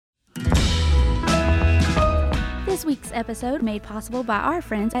This week's episode made possible by our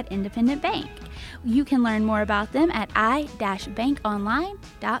friends at Independent Bank. You can learn more about them at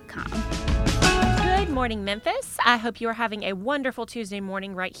i-bankonline.com. Good morning, Memphis. I hope you are having a wonderful Tuesday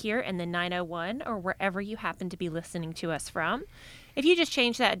morning right here in the 901 or wherever you happen to be listening to us from. If you just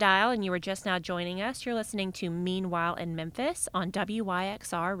changed that dial and you are just now joining us, you're listening to Meanwhile in Memphis on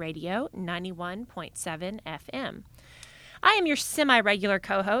WYXR Radio 91.7 FM. I am your semi-regular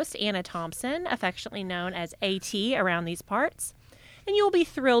co-host, Anna Thompson, affectionately known as AT around these parts. And you will be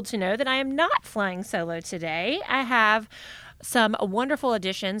thrilled to know that I am not flying solo today. I have some wonderful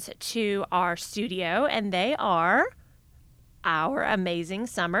additions to our studio, and they are our amazing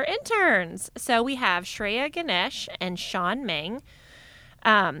summer interns. So we have Shreya Ganesh and Sean Meng,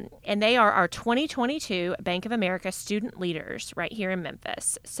 and they are our 2022 Bank of America student leaders right here in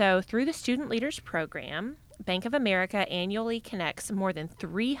Memphis. So through the Student Leaders Program, Bank of America annually connects more than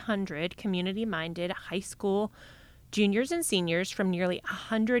 300 community-minded high school juniors and seniors from nearly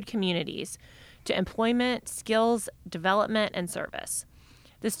 100 communities to employment, skills, development, and service.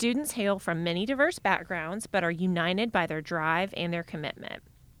 The students hail from many diverse backgrounds, but are united by their drive and their commitment.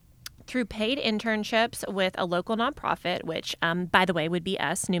 Through paid internships with a local nonprofit, which, by the way, would be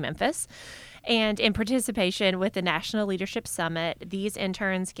us, New Memphis, and in participation with the National Leadership Summit, these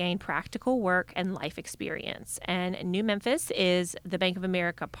interns gain practical work and life experience. And New Memphis is the Bank of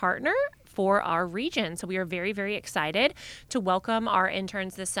America partner for our region. So we are very, very excited to welcome our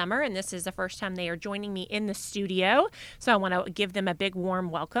interns this summer. And this is the first time they are joining me in the studio. So I want to give them a big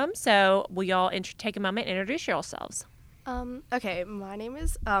warm welcome. So will y'all take a moment and introduce yourselves? Okay, my name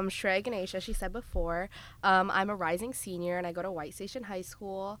is Shreya Ganesh, as she said before. I'm a rising senior and I go to White Station High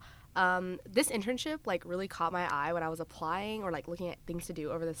School. This internship really caught my eye when I was applying or looking at things to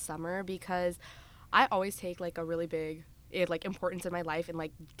do over the summer, because I always take a really big importance in my life and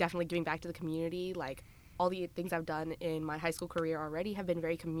definitely giving back to the community. All the things I've done in my high school career already have been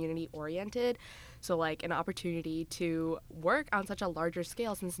very community oriented. So an opportunity to work on such a larger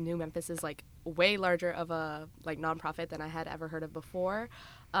scale, since New Memphis is way larger of a nonprofit than I had ever heard of before.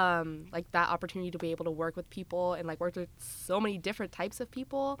 That opportunity to be able to work with people and work with so many different types of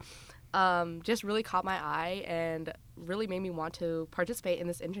people just really caught my eye and really made me want to participate in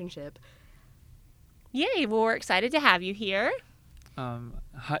this internship. Yay, well, we're excited to have you here.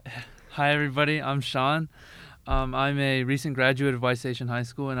 Hi everybody, I'm Sean. I'm a recent graduate of White Station High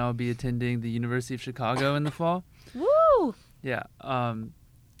School, and I'll be attending the University of Chicago in the fall. Woo! Yeah.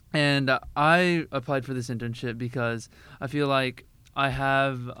 And I applied for this internship because I feel like I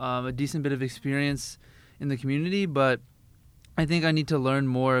have a decent bit of experience in the community, but I think I need to learn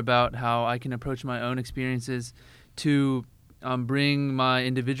more about how I can approach my own experiences to bring my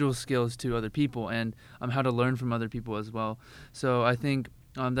individual skills to other people, and how to learn from other people as well. So I think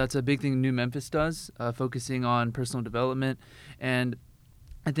that's a big thing New Memphis does, focusing on personal development. And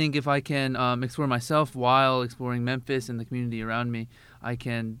I think if I can explore myself while exploring Memphis and the community around me, I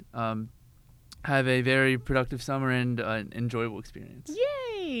can have a very productive summer and enjoyable experience.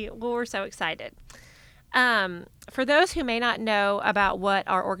 Yay! Well, we're so excited. For those who may not know about what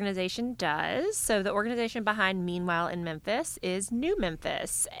our organization does, so the organization behind Meanwhile in Memphis is New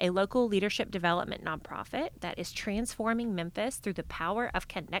Memphis, a local leadership development nonprofit that is transforming Memphis through the power of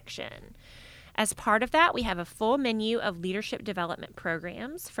connection. As part of that, we have a full menu of leadership development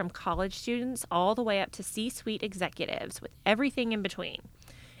programs, from college students all the way up to C-suite executives, with everything in between,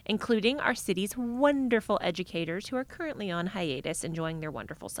 including our city's wonderful educators who are currently on hiatus enjoying their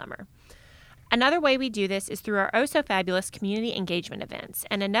wonderful summer. Another way we do this is through our oh-so-fabulous community engagement events,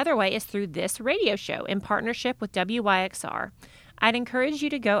 and another way is through this radio show in partnership with WYXR. I'd encourage you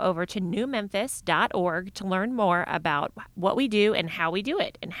to go over to newmemphis.org to learn more about what we do and how we do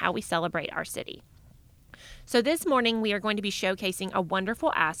it and how we celebrate our city. So this morning we are going to be showcasing a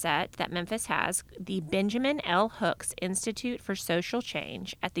wonderful asset that Memphis has, the Benjamin L. Hooks Institute for Social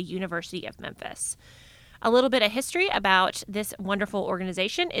Change at the University of Memphis. A little bit of history about this wonderful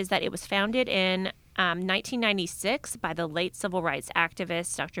organization is that it was founded in 1996 by the late civil rights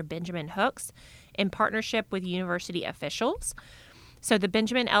activist Dr. Benjamin Hooks in partnership with university officials. So the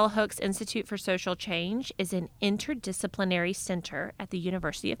Benjamin L. Hooks Institute for Social Change is an interdisciplinary center at the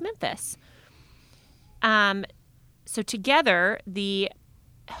University of Memphis. So together, the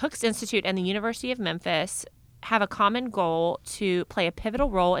Hooks Institute and the University of Memphis have a common goal to play a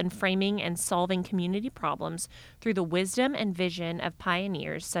pivotal role in framing and solving community problems through the wisdom and vision of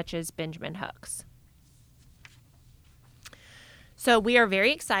pioneers such as Benjamin Hooks. So we are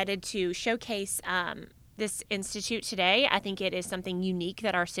very excited to showcase this institute today. I think it is something unique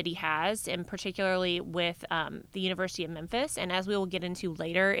that our city has, and particularly with the University of Memphis. And as we will get into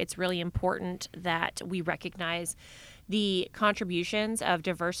later, it's really important that we recognize the contributions of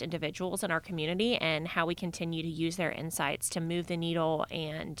diverse individuals in our community and how we continue to use their insights to move the needle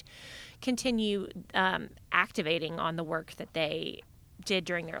and continue activating on the work that they did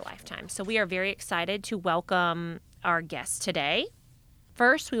during their lifetime. So we are very excited to welcome our guests today.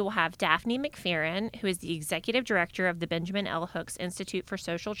 First, we will have Daphne McFerrin, who is the Executive Director of the Benjamin L. Hooks Institute for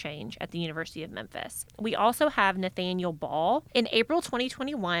Social Change at the University of Memphis. We also have Nathaniel Ball. In April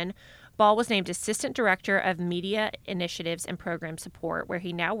 2021, Ball was named Assistant Director of Media Initiatives and Program Support, where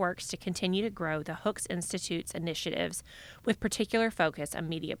he now works to continue to grow the Hooks Institute's initiatives with particular focus on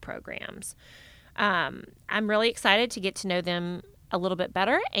media programs. I'm really excited to get to know them a little bit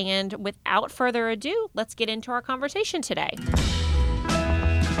better, and without further ado, let's get into our conversation today.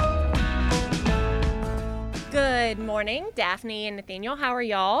 Good morning, Daphne and Nathaniel. How are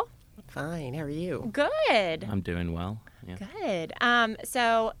y'all? Fine. How are you? Good. I'm doing well. Yeah. Good.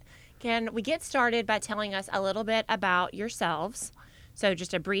 So can we get started by telling us a little bit about yourselves? So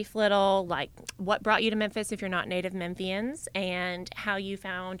just a brief little, like, what brought you to Memphis if you're not native Memphians, and how you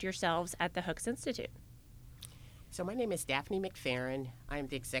found yourselves at the Hooks Institute. So my name is Daphne McFerrin. I am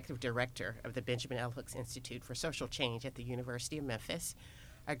the Executive Director of the Benjamin L. Hooks Institute for Social Change at the University of Memphis.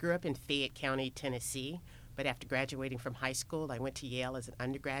 I grew up in Fayette County, Tennessee, but after graduating from high school, I went to Yale as an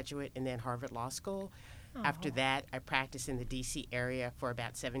undergraduate and then Harvard Law School. Oh. After that, I practiced in the D.C. area for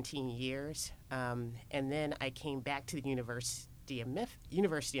about 17 years, and then I came back to the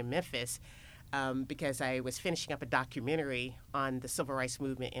University of Memphis because I was finishing up a documentary on the civil rights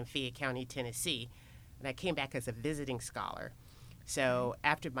movement in Fayette County, Tennessee, and I came back as a visiting scholar. So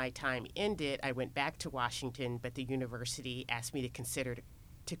after my time ended, I went back to Washington, but the university asked me to consider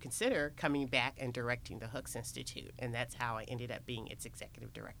coming back and directing the Hooks Institute, and that's how I ended up being its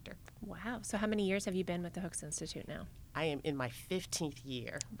executive director. Wow. So how many years have you been with the Hooks Institute now? I am in my 15th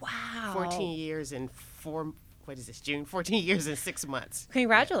year. Wow. 14 years and 14 years and 6 months.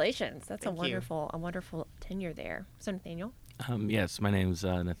 Congratulations. That's Thank you. a wonderful tenure there. So Nathaniel? Yes, my name's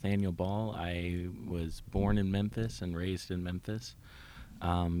Nathaniel Ball. I was born in Memphis and raised in Memphis.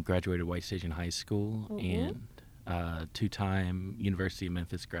 Graduated White Station High School and two-time University of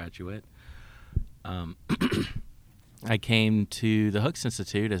Memphis graduate. I came to the Hooks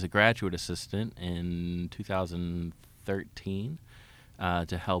Institute as a graduate assistant in 2013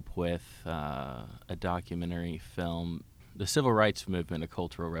 to help with a documentary film, The Civil Rights Movement, A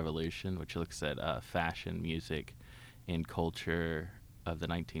Cultural Revolution, which looks at fashion, music, and culture of the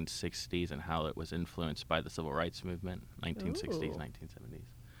 1960s and how it was influenced by the Civil Rights Movement, 1960s, 1970s.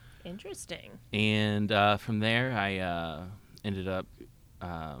 Interesting. And from there, I ended up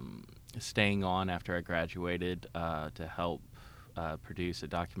staying on after I graduated to help produce a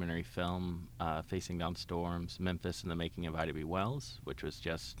documentary film, Facing Down Storms, Memphis and the Making of Ida B. Wells, which was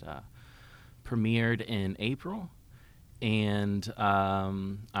just premiered in April. And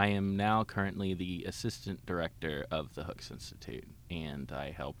I am now currently the assistant director of the Hooks Institute, and I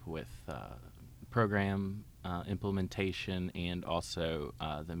help with program implementation and also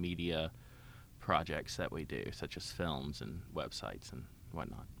the media projects that we do, such as films and websites and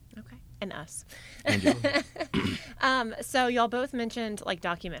whatnot. Okay. And us. And you. So y'all both mentioned like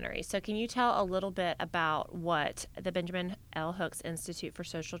documentaries. So can you tell a little bit about what the Benjamin L. Hooks Institute for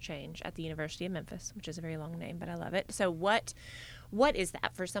Social Change at the University of Memphis, which is a very long name, but I love it. So what is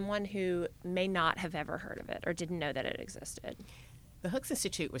that for someone who may not have ever heard of it or didn't know that it existed? The Hooks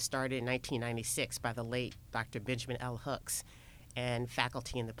Institute was started in 1996 by the late Dr. Benjamin L. Hooks and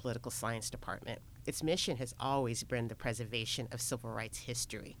faculty in the Political Science Department. Its mission has always been the preservation of civil rights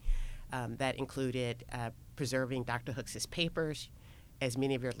history. That included preserving Dr. Hooks's papers. As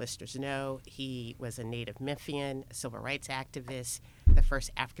many of your listeners know, he was a native Memphian, a civil rights activist, the first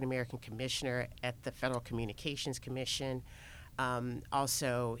African-American commissioner at the Federal Communications Commission.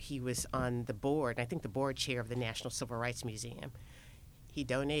 Also, he was on the board, I think the board chair of the National Civil Rights Museum. He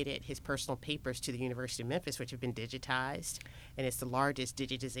donated his personal papers to the University of Memphis, which have been digitized, and it's the largest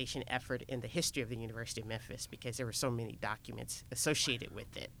digitization effort in the history of the University of Memphis because there were so many documents associated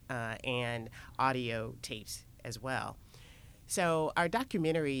with it and audio tapes as well. So our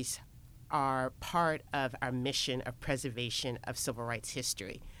documentaries are part of our mission of preservation of civil rights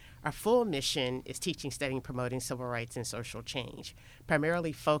history. Our full mission is teaching, studying, promoting civil rights and social change,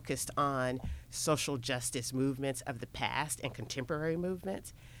 primarily focused on social justice movements of the past and contemporary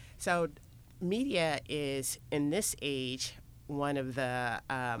movements. So media is, in this age, one of the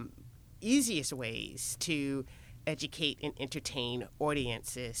easiest ways to educate and entertain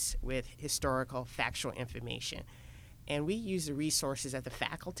audiences with historical, factual information. And we use the resources of the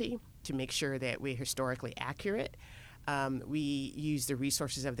faculty to make sure that we're historically accurate. We use the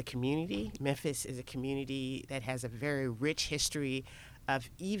resources of the community. Memphis is a community that has a very rich history of,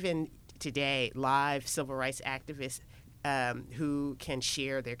 even today, live civil rights activists who can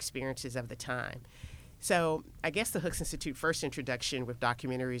share their experiences of the time. So I guess the Hooks Institute first introduction with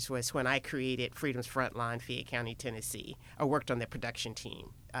documentaries was when I created Freedom's Frontline, Fayette County, Tennessee. I worked on the production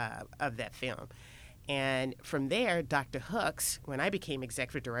team of that film. And from there, Dr. Hooks, when I became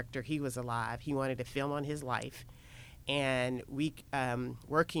executive director, he was alive. He wanted to film on his life. And we,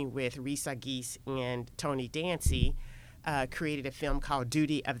 working with Risa Geese and Tony Dancy, created a film called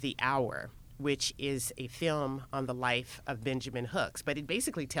Duty of the Hour, which is a film on the life of Benjamin Hooks. But it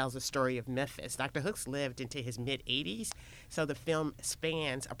basically tells the story of Memphis. Dr. Hooks lived into his mid-80s, so the film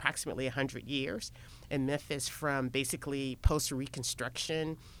spans approximately 100 years in Memphis, from basically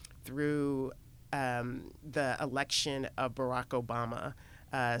post-Reconstruction through the election of Barack Obama.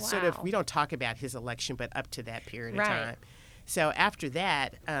 Sort of, we don't talk about his election, but up to that period of time. So after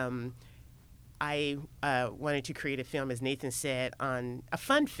that, I wanted to create a film, as Nathan said, on a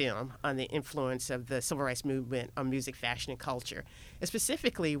fun film on the influence of the civil rights movement on music, fashion, and culture. And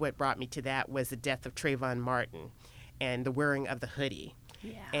specifically, what brought me to that was the death of Trayvon Martin and the wearing of the hoodie,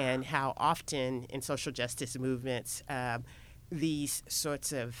 and how often in social justice movements these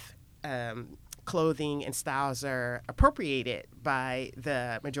sorts of clothing and styles are appropriated by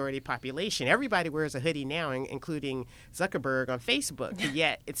the majority population. Everybody wears a hoodie now, including Zuckerberg on Facebook, but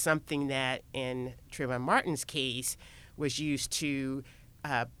yet it's something that in Trayvon Martin's case was used to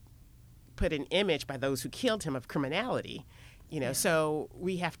put an image by those who killed him of criminality. So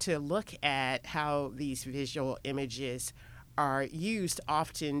we have to look at how these visual images are used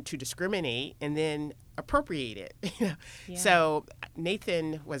often to discriminate and then appropriate it. So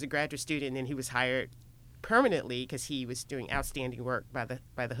Nathan was a graduate student, and he was hired permanently because he was doing outstanding work by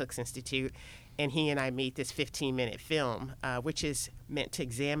the Hooks Institute. And he and I made this 15-minute film, which is meant to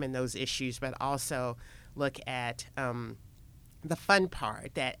examine those issues, but also look at the fun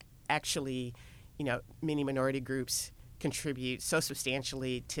part that actually, many minority groups contribute so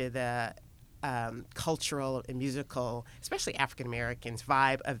substantially to the cultural and musical, especially African Americans,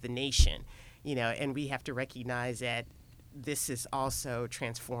 vibe of the nation, and we have to recognize that this is also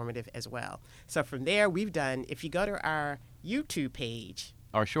transformative as well. So from there, we've done, if you go to our YouTube page,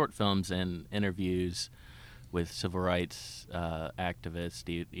 our short films and interviews with civil rights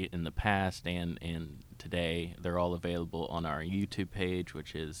activists in the past and today, they're all available on our YouTube page,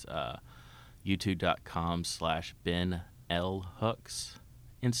 which is youtube.com/Ben L. Hooks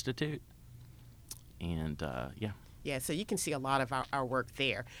Institute. And Yeah, so you can see a lot of our work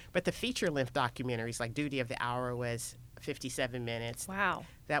there. But the feature-length documentaries, like Duty of the Hour, was 57 minutes. Wow.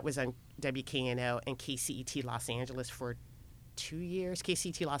 That was on WKNO and KCET Los Angeles for 2 years.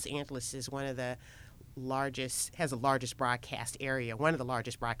 KCET Los Angeles is one of the largest, has the largest broadcast area, one of the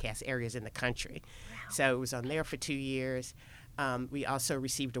largest broadcast areas in the country. Wow. So it was on there for 2 years. We also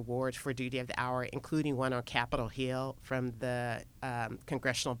received awards for Duty of the Hour, including one on Capitol Hill from the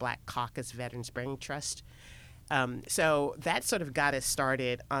Congressional Black Caucus Veterans Brain Trust. So that sort of got us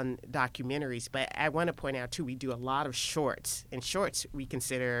started on documentaries. But I want to point out, too, we do a lot of shorts. And shorts, we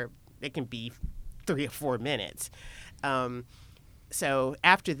consider, they can be 3 or 4 minutes. So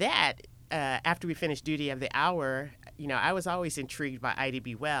after that, after we finished Duty of the Hour, I was always intrigued by Ida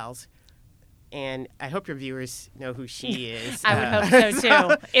B. Wells. And I hope your viewers know who she is. I would hope so,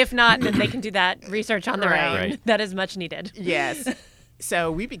 too. If not, then they can do that research on their own. Right. That is much needed. Yes.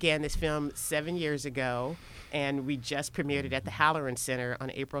 So we began this film 7 years ago, and we just premiered it at the Halloran Center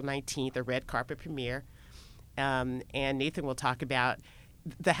on April 19th, a red carpet premiere. And Nathan will talk about,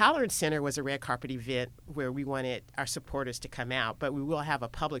 the Halloran Center was a red carpet event where we wanted our supporters to come out, but we will have a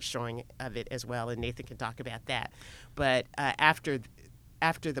public showing of it as well, and Nathan can talk about that. But after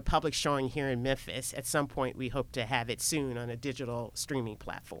the public showing here in Memphis, at some point we hope to have it soon on a digital streaming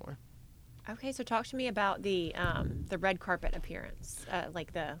platform. Okay, so talk to me about the red carpet appearance,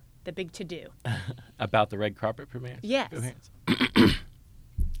 like the big to-do. About the red carpet premiere? Yes.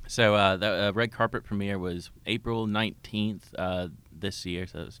 So the red carpet premiere was April 19th this year,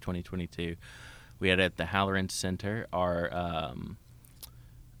 so it was 2022. We had it at the Halloran Center. Our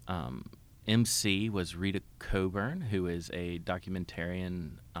MC was Rita Coburn, who is a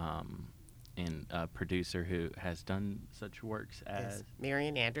documentarian and producer who has done such works as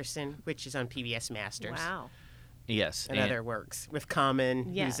Marian Anderson, which is on PBS Masters. Wow. Yes. And other works with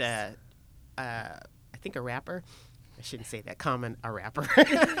Common, yes. who's I think a rapper. I shouldn't say that. Common, a rapper.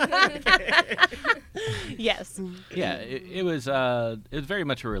 Yes. Yeah, it was very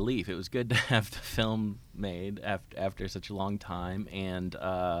much a relief. It was good to have the film made after such a long time, and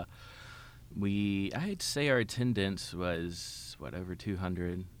I'd say our attendance was over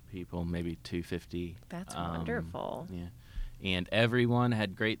 200 people, maybe 250. That's wonderful. Yeah, and everyone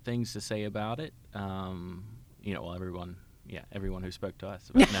had great things to say about it. Everyone who spoke to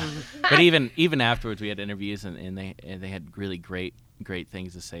us. But even afterwards, we had interviews, and they had really great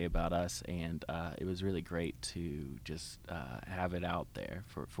things to say about us, and it was really great to just have it out there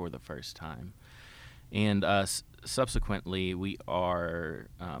for the first time. And subsequently, we are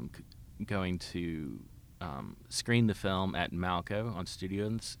going to screen the film at Malco Studio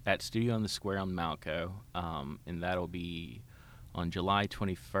on the Square on Malco, and that'll be on July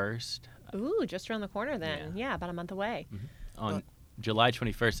 21st. Ooh, just around the corner then. Yeah, about a month away. Mm-hmm. On July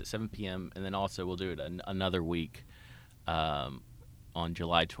 21st at 7 p.m., and then also we'll do it another week on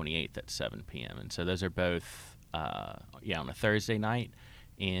July 28th at 7 p.m. And so those are both on a Thursday night,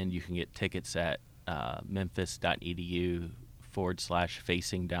 and you can get tickets at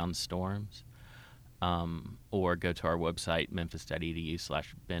memphis.edu/facingdownstorms, or go to our website,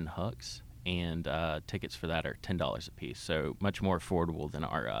 memphis.edu/benhooks, and tickets for that are $10 a piece, so much more affordable than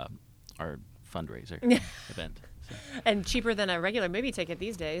our fundraiser event. So. And cheaper than a regular movie ticket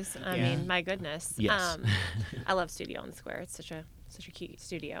these days. I mean, my goodness. Yes. I love Studio on the Square. It's such a cute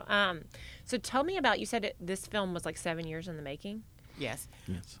studio. So tell me about, you said this film was like 7 years in the making? Yes.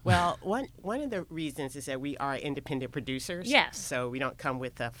 Yes. Well, one of the reasons is that we are independent producers. Yes. So we don't come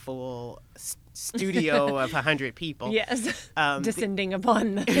with a full studio of 100 people. Yes. Descending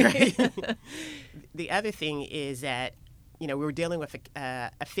upon. Right. The other thing is that, we were dealing with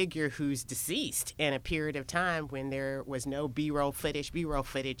a figure who's deceased in a period of time when there was no B-roll footage. B-roll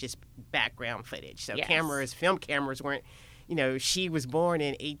footage is background footage. So film cameras weren't, she was born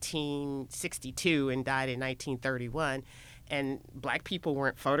in 1862 and died in 1931. And black people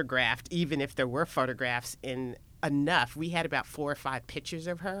weren't photographed, even if there were photographs in enough. We had about 4 or 5 pictures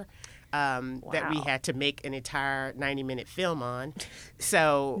of her that we had to make an entire 90-minute film on.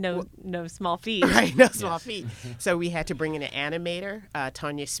 So no small feat. Right, no small feat. So we had to bring in an animator.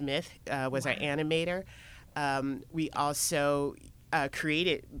 Tonya Smith was our animator. We also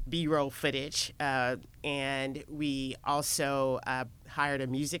created B-roll footage, and we also hired a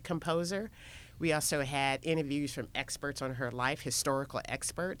music composer. We also had interviews from experts on her life, historical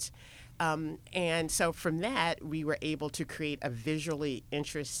experts. And so from that, we were able to create a visually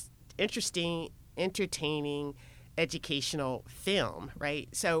interesting, entertaining, educational film, right?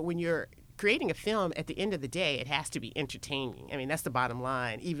 So when you're creating a film, at the end of the day, it has to be entertaining. I mean, that's the bottom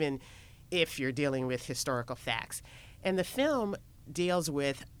line, even if you're dealing with historical facts. And the film deals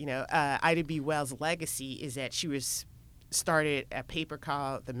with, Ida B. Wells' legacy is that she started a paper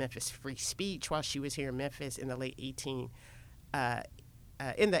called the Memphis Free Speech while she was here in Memphis in the late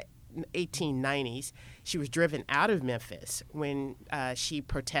 1890s. She was driven out of Memphis when she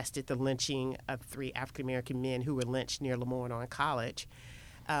protested the lynching of 3 African-American men who were lynched near Lemoyne College.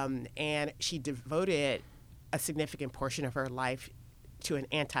 And she devoted a significant portion of her life to an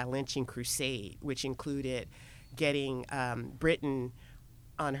anti-lynching crusade, which included getting Britain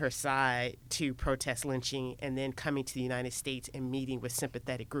on her side to protest lynching, and then coming to the United States and meeting with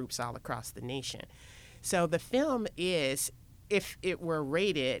sympathetic groups all across the nation. So the film is, if it were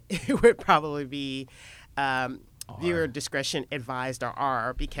rated, it would probably be viewer discretion advised, or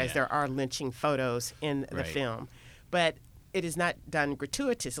R, because there are lynching photos in the film. But it is not done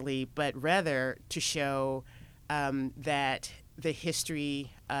gratuitously, but rather to show that the history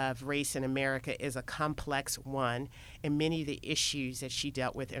of race in America is a complex one, and many of the issues that she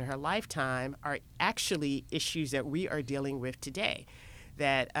dealt with in her lifetime are actually issues that we are dealing with today.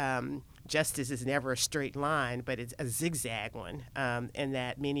 That justice is never a straight line, but it's a zigzag one, and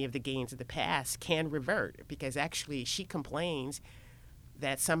that many of the gains of the past can revert, because actually she complains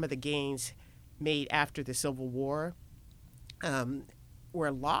that some of the gains made after the Civil War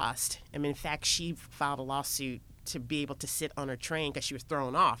were lost. I mean, in fact, she filed a lawsuit to be able to sit on her train because she was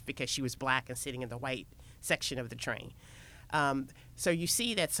thrown off because she was black and sitting in the white section of the train. So you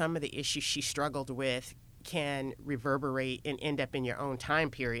see that some of the issues she struggled with can reverberate and end up in your own time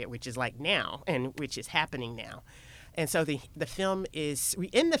period, which is like now, and which is happening now. And so the film is,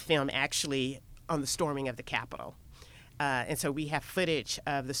 we end the film actually on the storming of the Capitol. And so we have footage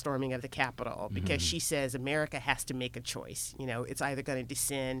of the storming of the Capitol because she says America has to make a choice. It's either going to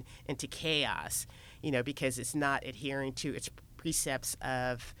descend into chaos, because it's not adhering to its precepts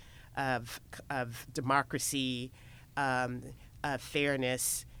of democracy,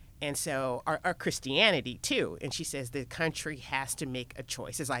 fairness, and so our Christianity too. And she says the country has to make a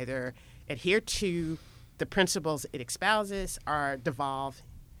choice. It's either adhere to the principles it espouses or devolve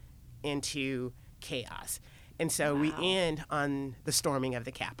into chaos. And so we end on the storming of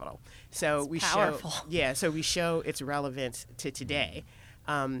the Capitol. So That's we powerful. so we show its relevance to today.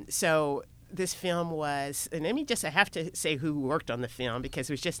 So this film was, and let me just, I have to say who worked on the film because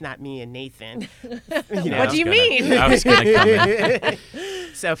it was just not me and Nathan. What do you mean? I was going to come in.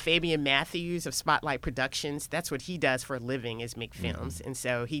 So Fabian Matthews of Spotlight Productions, that's what he does for a living, is make films. And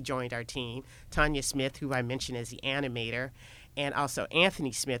so he joined our team. Tanya Smith, who I mentioned as the animator, and also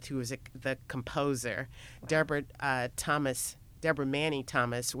Anthony Smith, who was the composer. Deborah Manning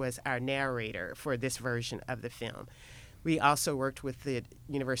Thomas was our narrator for this version of the film. We also worked with the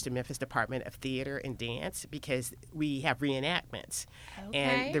University of Memphis Department of Theater and Dance because we have reenactments.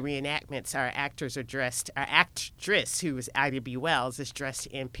 And the reenactments, our actress, who was Ida B. Wells, is dressed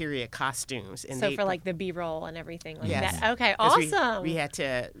in period costumes. And So for like the B-roll and everything like Yes. that. Okay, 'Cause awesome. We had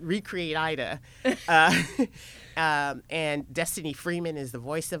to recreate Ida. And Destiny Freeman is the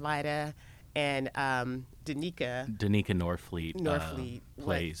voice of Ida. And Danica Norfleet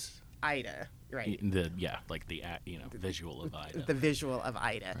plays Ida. Right. The visual of Ida. The visual of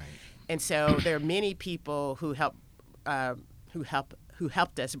Ida. Right. And so there are many people who helped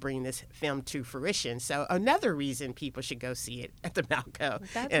us bring this film to fruition. So another reason people should go see it at the Malco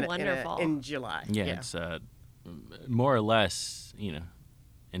That's wonderful. in July. Yeah, it's more or less,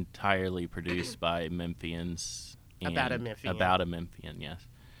 entirely produced by Memphians. About a Memphian. About a Memphian, yes.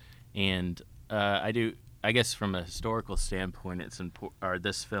 And I guess from a historical standpoint,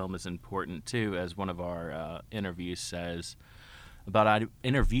 this film is important too, as one of our interviewees says about Ida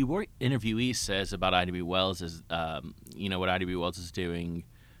B. Wells is, what Ida B. Wells is doing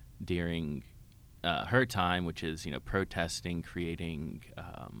during her time, which is protesting, creating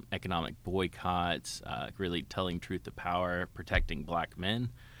economic boycotts, really telling truth to power, protecting black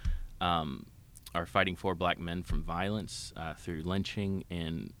men. Are fighting for black men from violence through lynching.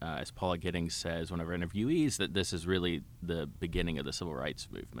 And as Paula Giddings says, one of our interviewees, that this is really the beginning of the civil rights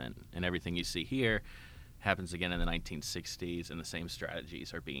movement. And everything you see here happens again in the 1960s, and the same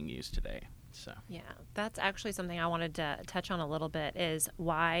strategies are being used today. So Yeah, that's actually something I wanted to touch on a little bit is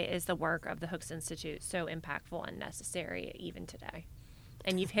why is the work of the Hooks Institute so impactful and necessary even today?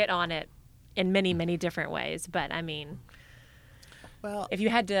 And you've hit on it in many, many different ways, but I mean... Well, if you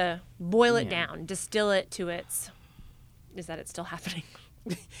had to boil it down, distill it to is that it's still happening?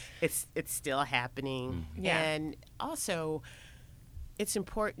 it's still happening. Yeah. And also, it's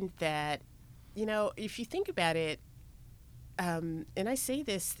important that, if you think about it, and I say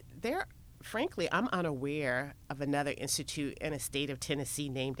this, frankly, I'm unaware of another institute in a state of Tennessee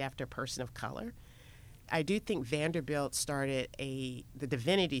named after a person of color. I do think Vanderbilt started the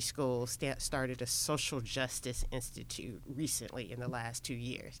Divinity School started a social justice institute recently in the last 2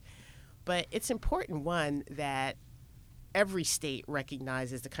 years. But it's important, one, that every state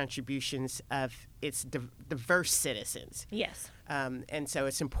recognizes the contributions of its diverse citizens. Yes. And so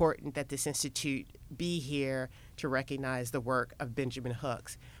it's important that this institute be here to recognize the work of Benjamin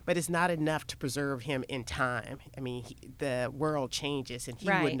Hooks. But it's not enough to preserve him in time. I mean, the world changes, and he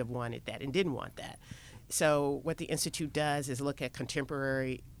wouldn't have wanted that and didn't want that. So what the Institute does is look at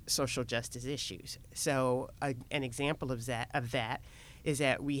contemporary social justice issues. So an example of that is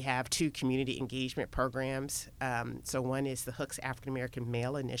that we have 2 community engagement programs. So one is the Hooks African American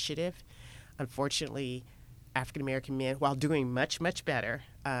Male Initiative. Unfortunately, African American men, while doing much, much better,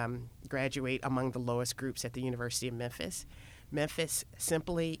 graduate among the lowest groups at the University of Memphis. Memphis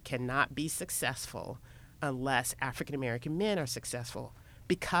simply cannot be successful unless African American men are successful,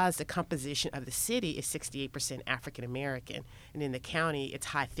 because the composition of the city is 68% African American, and in the county it's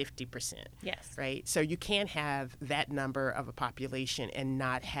high 50%. Yes. Right? So you can't have that number of a population and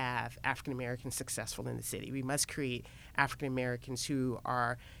not have African Americans successful in the city. We must create African Americans who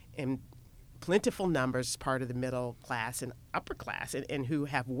are in plentiful numbers as part of the middle class and upper class, and who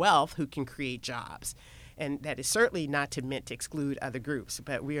have wealth, who can create jobs. And that is certainly not meant to exclude other groups,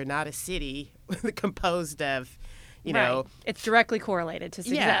 but we are not a city composed of it's directly correlated to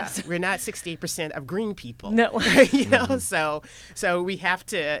success. Yeah, we're not 68% of green people. No. So we have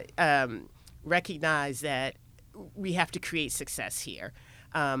to recognize that we have to create success here.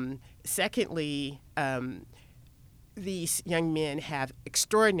 Secondly, these young men have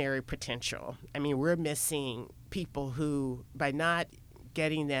extraordinary potential. I mean, we're missing people who, by not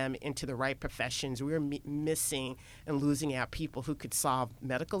getting them into the right professions. We were missing and losing out people who could solve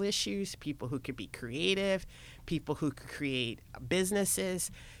medical issues, people who could be creative, people who could create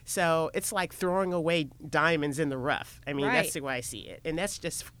businesses. So it's like throwing away diamonds in the rough. I mean, that's the way I see it. And that's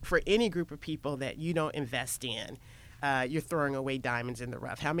just for any group of people that you don't invest in. You're throwing away diamonds in the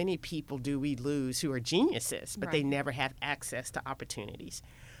rough. How many people do we lose who are geniuses, but they never have access to opportunities?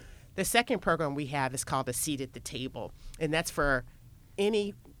 The second program we have is called A Seat at the Table, and that's for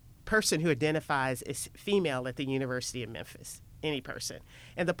any person who identifies as female at the University of Memphis, any person.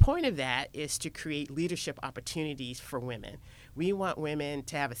 And the point of that is to create leadership opportunities for women. We want women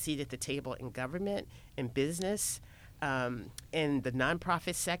to have a seat at the table in government, in business, in the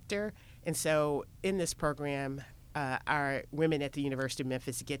nonprofit sector. And so in this program, our women at the University of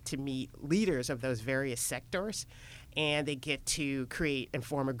Memphis get to meet leaders of those various sectors, and they get to create and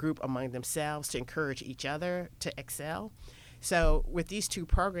form a group among themselves to encourage each other to excel. So with these two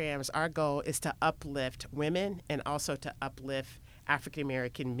programs, our goal is to uplift women and also to uplift African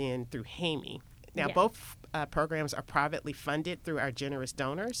American men through HAME. Now, both programs are privately funded through our generous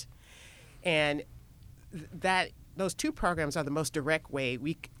donors, and those two programs are the most direct way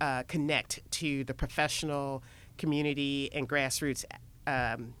we connect to the professional community and grassroots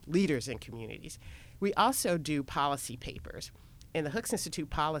leaders in communities. We also do policy papers, and the Hooks Institute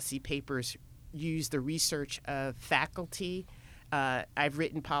policy papers use the research of faculty. I've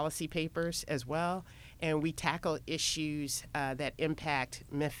written policy papers as well, and we tackle issues that impact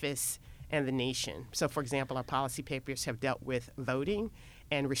Memphis and the nation. So, for example, our policy papers have dealt with voting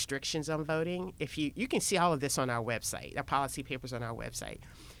and restrictions on voting. If you can see all of this on our website, our policy papers on our website.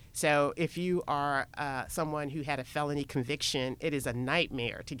 So if you are someone who had a felony conviction, it is a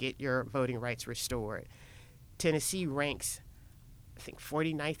nightmare to get your voting rights restored. Tennessee ranks, I think,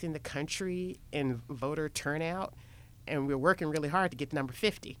 49th in the country in voter turnout, and we're working really hard to get to number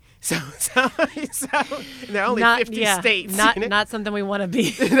 50. So there are only 50 states. Not something we want to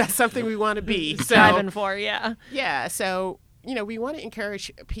be. That's something we want to be. Striving for, yeah. Yeah, so we want to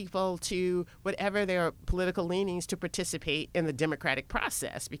encourage people to, whatever their political leanings, to participate in the democratic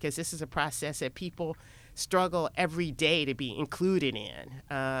process, because this is a process that people struggle every day to be included in.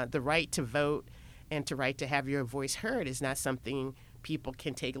 The right to vote and the right to have your voice heard is not something people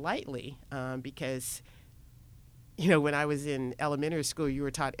can take lightly, because, when I was in elementary school, you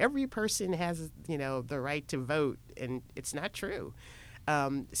were taught every person has, the right to vote, and it's not true.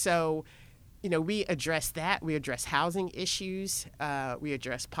 We address that. We address housing issues. We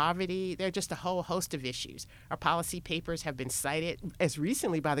address poverty. There are just a whole host of issues. Our policy papers have been cited as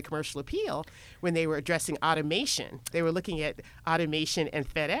recently by the Commercial Appeal when they were addressing automation. They were looking at automation and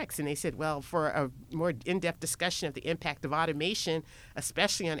FedEx, and they said, well, for a more in-depth discussion of the impact of automation,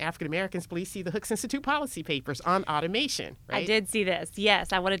 especially on African Americans, please see the Hooks Institute policy papers on automation. Right? I did see this.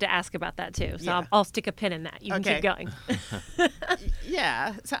 Yes, I wanted to ask about that too. So I'll stick a pin in that. You can keep going.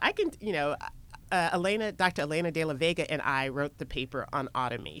 Yeah. So I can, Dr. Elena de la Vega and I wrote the paper on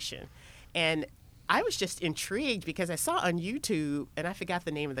automation. And I was just intrigued because I saw on YouTube, and I forgot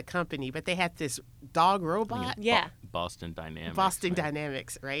the name of the company, but they had this dog robot. Yeah. Boston Dynamics. Boston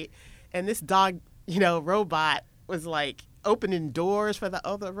Dynamics, right? And this dog, robot was like opening doors for the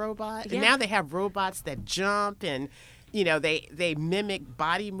other robot. Yeah. And now they have robots that jump and they mimic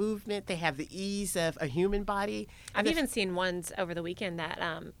body movement. They have the ease of a human body. I've even seen ones over the weekend that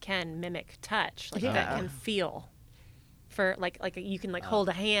can mimic touch, that can feel. For like you can hold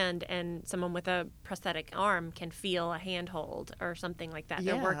a hand, and someone with a prosthetic arm can feel a handhold or something like that.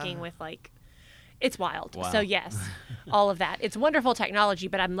 Yeah. They're working with it's wild. Wow. So yes, all of that. It's wonderful technology,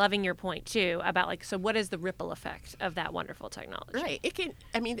 but I'm loving your point too about so what is the ripple effect of that wonderful technology? Right.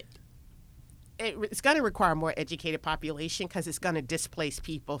 It's going to require a more educated population because it's going to displace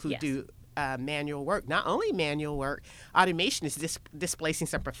people who do manual work. Not only manual work, automation is displacing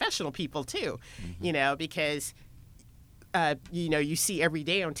some professional people too, because, you see every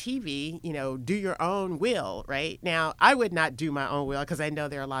day on TV, do your own will, right? Now, I would not do my own will because I know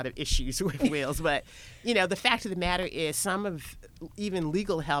there are a lot of issues with wills, but, the fact of the matter is some of even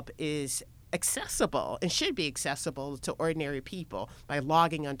legal help is accessible and should be accessible to ordinary people by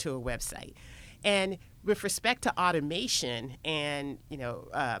logging onto a website. And with respect to automation and,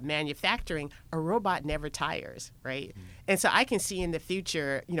 manufacturing, a robot never tires, right? Mm-hmm. And so I can see in the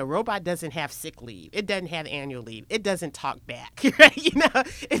future, robot doesn't have sick leave. It doesn't have annual leave. It doesn't talk back, right?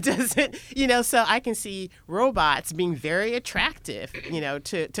 It doesn't, so I can see robots being very attractive,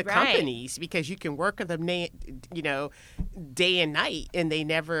 to companies because you can work with them, day and night, and they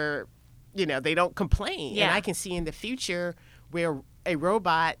never, they don't complain. Yeah. And I can see in the future where a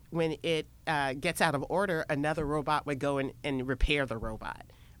robot, when it gets out of order, another robot would go and repair the robot,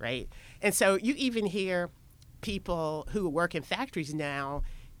 right? And so you even hear people who work in factories now,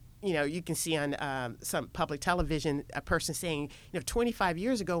 you can see on some public television a person saying, 25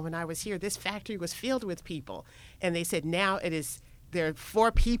 years ago when I was here, this factory was filled with people. And they said now there are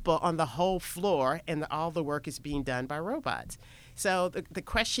 4 people on the whole floor, and all the work is being done by robots. So the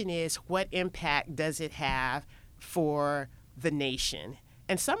question is, what impact does it have for the nation?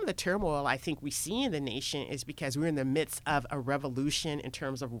 And some of the turmoil I think we see in the nation is because we're in the midst of a revolution in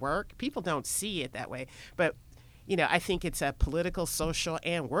terms of work. People don't see it that way. But, I think it's a political, social,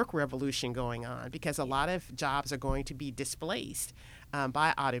 and work revolution going on because a lot of jobs are going to be displaced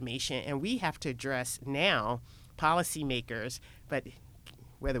by automation. And we have to address now, policymakers, but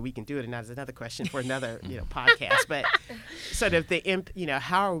whether we can do it or not is another question for another podcast. But sort of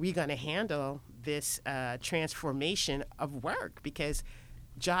how are we going to handle this transformation of work? Because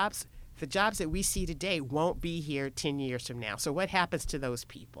the jobs that we see today won't be here 10 years from now. So what happens to those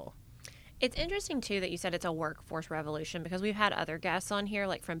people? It's interesting, too, that you said it's a workforce revolution because we've had other guests on here,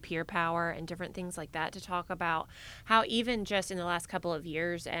 like from Peer Power and different things like that, to talk about how even just in the last couple of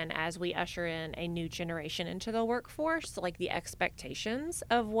years and as we usher in a new generation into the workforce, like the expectations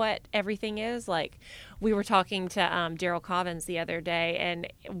of what everything is. Like we were talking to Daryl Cobbins the other day,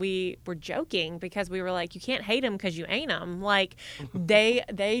 and we were joking because we were like, you can't hate them because you ain't them. Like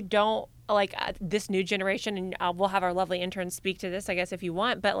they don't. Like this new generation, and we'll have our lovely interns speak to this, I guess, if you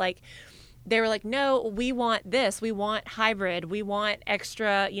want, but like they were like, no, we want this. We want hybrid. We want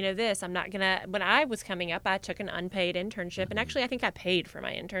extra, this. I'm not going to. When I was coming up, I took an unpaid internship. And actually, I think I paid for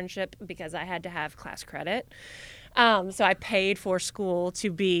my internship because I had to have class credit. So I paid for school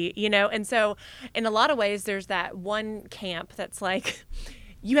to be, And so in a lot of ways, there's that one camp that's like,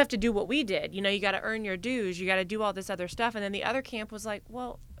 you have to do what we did. You got to earn your dues. You got to do all this other stuff. And then the other camp was like,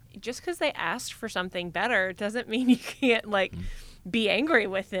 well, just because they asked for something better doesn't mean you can't be angry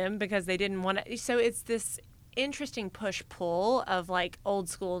with them because they didn't want to. So it's this interesting push-pull of like old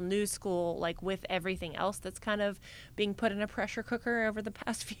school, new school, like with everything else that's kind of being put in a pressure cooker over the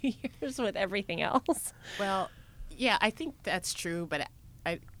past few years with everything else. Well, yeah, I think that's true, but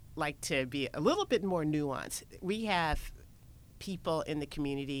I'd like to be a little bit more nuanced. We have people in the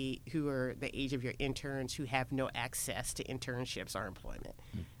community who are the age of your interns who have no access to internships or employment,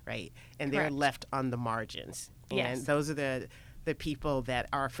 right? And Correct. They're left on the margins. Yes. And those are the people that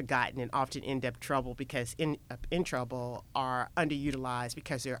are forgotten and often end up in trouble are underutilized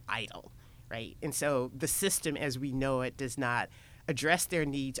because they're idle, right? And so the system as we know it does not address their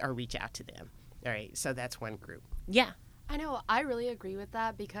needs or reach out to them. All right, so that's one group. Yeah. I know. I really agree with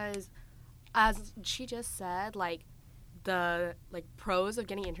that because as she just said, the pros of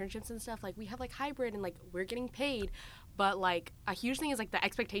getting internships and stuff, we have hybrid and we're getting paid, but a huge thing is the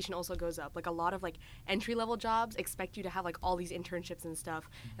expectation also goes up. A lot of entry level jobs expect you to have all these internships and stuff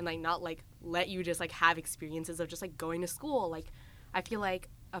and not let you just have experiences of just going to school. I feel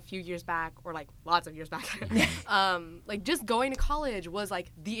a few years back or lots of years back just going to college was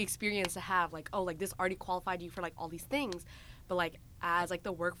the experience to have this already qualified you for all these things. But as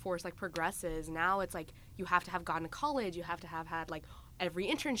the workforce progresses, now it's you have to have gone to college, you have to have had every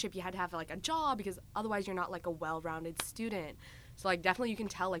internship, you had to have a job because otherwise you're not a well-rounded student. So definitely you can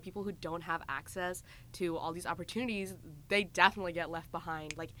tell people who don't have access to all these opportunities, they definitely get left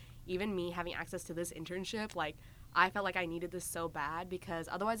behind. Even me having access to this internship, I felt I needed this so bad because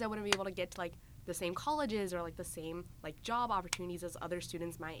otherwise I wouldn't be able to get to the same colleges or the same job opportunities as other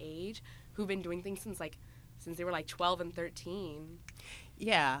students my age who've been doing things since they were 12 and 13.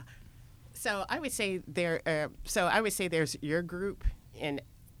 Yeah. So I would say there's your group, and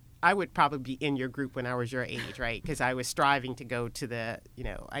I would probably be in your group when I was your age, right? Because I was striving to go to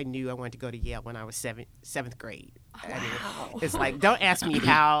I knew I wanted to go to Yale when I was seventh grade. Wow. I mean, it's don't ask me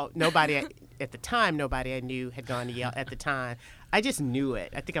how. Nobody I knew had gone to Yale at the time. I just knew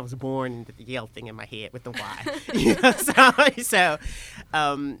it. I think I was born with the Yale thing in my head with the Y. So,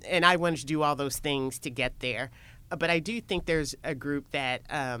 and I wanted to do all those things to get there. But I do think there's a group that,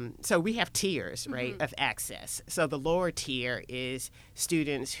 so we have tiers, right, of access. So the lower tier is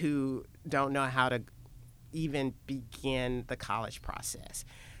students who don't know how to even begin the college process,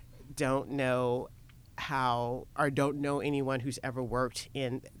 don't know how, or don't know anyone who's ever worked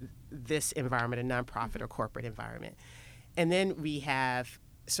in this environment, a nonprofit or corporate environment. And then we have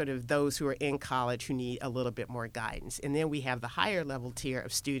sort of those who are in college who need a little bit more guidance. And then we have the higher level tier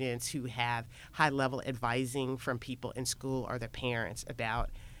of students who have high level advising from people in school or their parents about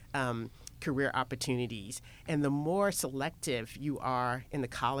career opportunities. And the more selective you are in the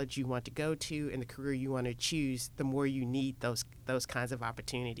college you want to go to and the career you want to choose, the more you need those kinds of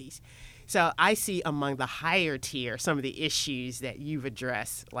opportunities. So I see among the higher tier some of the issues that you've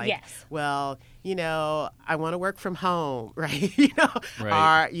addressed, like, Yes. well, I want to work from home, right?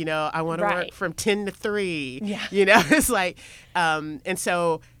 Right. Or, I want to Right. work from 10 to 3. Yeah. It's like,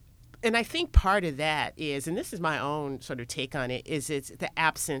 and I think part of that is, and this is my own sort of take on it, is it's the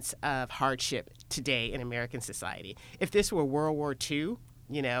absence of hardship today in American society. If this were World War II,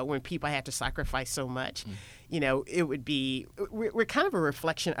 when people had to sacrifice so much, it would be, we're kind of a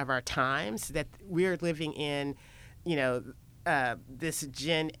reflection of our times that we're living in, this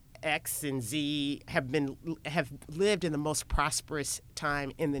Gen X and Z have lived in the most prosperous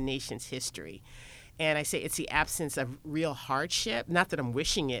time in the nation's history. And I say it's the absence of real hardship. Not that I'm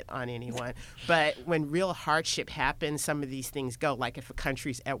wishing it on anyone, but when real hardship happens, some of these things go. Like if a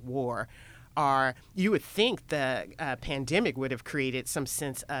country's at war, or you would think the pandemic would have created some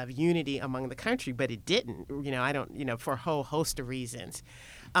sense of unity among the country, but it didn't. For a whole host of reasons.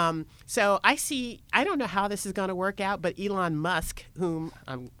 So I don't know how this is going to work out, but Elon Musk, whom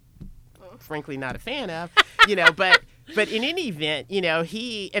I'm frankly not a fan of, but in any event,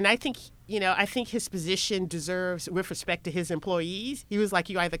 I think his position deserves, with respect to his employees, he was like,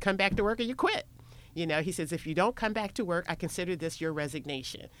 you either come back to work or you quit. He says, if you don't come back to work, I consider this your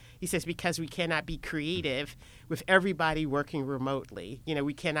resignation. He says, because we cannot be creative with everybody working remotely.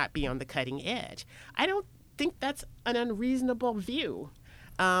 We cannot be on the cutting edge. I don't think that's an unreasonable view.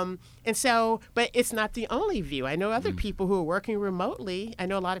 But it's not the only view. I know other people who are working remotely. I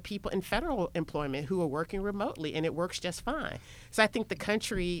know a lot of people in federal employment who are working remotely, and it works just fine. So I think the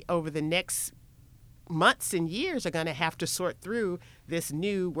country over the next months and years are going to have to sort through this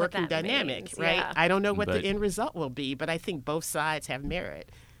new working dynamic, means, right? yeah. I don't know what the end result will be, but I think both sides have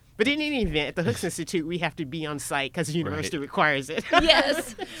merit. But in any event, at the Hooks Institute, we have to be on site because the university requires it.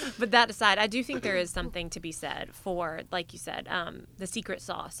 Yes. But that aside, I do think there is something to be said for, like you said, the secret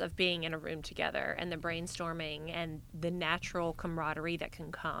sauce of being in a room together and the brainstorming and the natural camaraderie that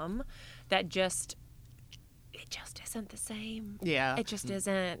can come that it just isn't the same. Yeah. It just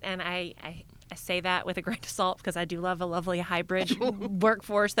isn't. And I say that with a grain of salt because I do love a lovely hybrid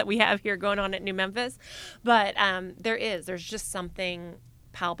workforce that we have here going on at New Memphis. But there's just something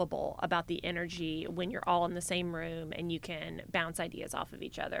palpable about the energy when you're all in the same room and you can bounce ideas off of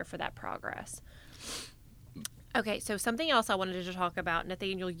each other for that progress. Okay, so something else I wanted to talk about,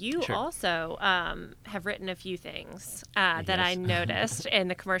 Nathaniel, you Sure. also have written a few things that I Yes. noticed in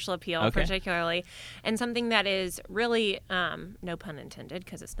the commercial appeal Okay. particularly, and something that is really, no pun intended,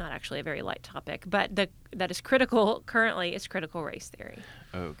 because it's not actually a very light topic, but that is critical currently is critical race theory.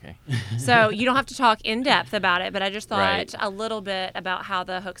 Okay. So you don't have to talk in depth about it, but I just thought Right. a little bit about how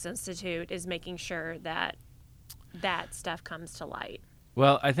the Hooks Institute is making sure that that stuff comes to light.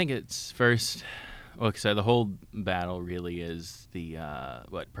 Well, I think it's first. Well, so the whole battle really is the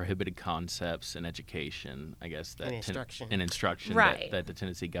prohibited concepts in education, I guess, that And instruction. Right. that the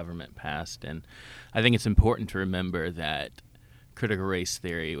Tennessee government passed, and I think it's important to remember that critical race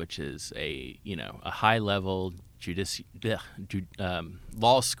theory, which is a high level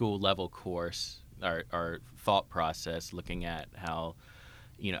law school level course, our thought process, looking at how,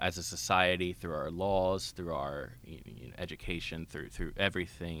 as a society, through our laws, through our education, through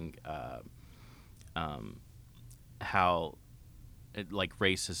everything. How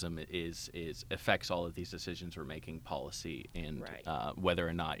racism is affects all of these decisions we're making, policy, and Right. Whether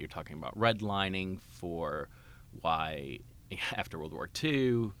or not you're talking about redlining for why after World War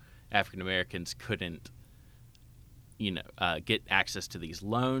II African Americans couldn't get access to these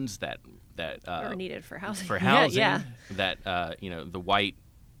loans that Or needed for housing. for housing Yeah. that the white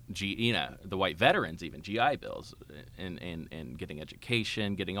the white veterans, even GI Bills, and getting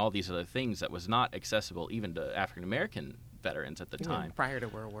education, getting all these other things that was not accessible even to African American veterans at the time, Prior to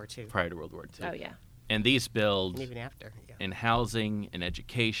World War II. prior to World War II. Oh, yeah. And these bills And even after. Yeah. in housing and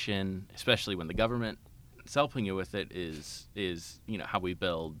education, especially when the government is helping you with it, is how we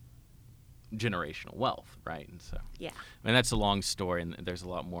build generational wealth, right? And so, Yeah. that's a long story, and there's a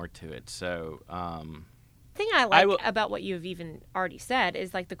lot more to it. So, The thing I like about what you've even already said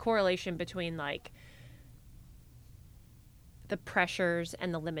is the correlation between the pressures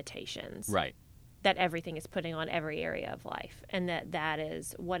and the limitations right. that everything is putting on every area of life, and that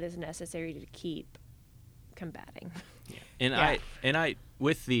is what is necessary to keep combating. And Yeah.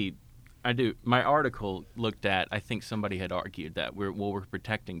 my article looked at, I think somebody had argued that we're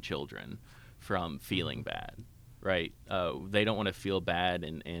protecting children from feeling bad, right? They don't want to feel bad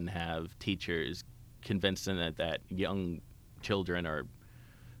and have teachers convince them that young children are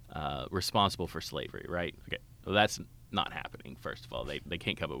responsible for slavery, right? Okay, well, that's not happening. First of all, they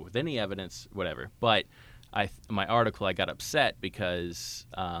can't come up with any evidence, whatever. But my article, I got upset because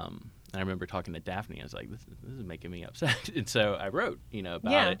I remember talking to Daphne. I was like, this is making me upset, and so I wrote,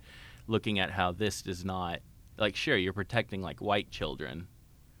 about it, looking at how this does not, like, sure, you're protecting like white children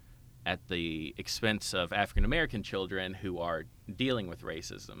at the expense of African American children who are dealing with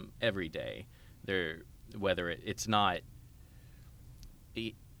racism every day. Whether it's not,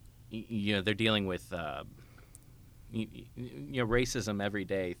 they're dealing with racism every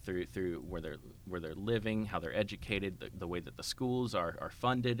day through where they're living, how they're educated, the way that the schools are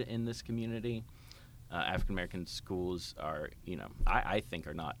funded in this community. African American schools are, I think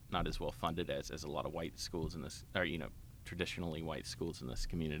are not as well funded as a lot of white schools in this, or traditionally white schools in this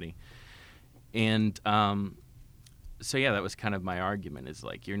community. And so that was kind of my argument, is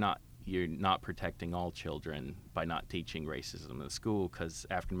like you're not protecting all children by not teaching racism in the school, because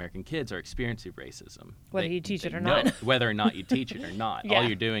African American kids are experiencing racism. Whether you teach it or not. Whether or not you teach it or not. Yeah. All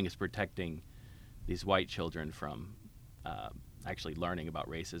you're doing is protecting these white children from actually learning about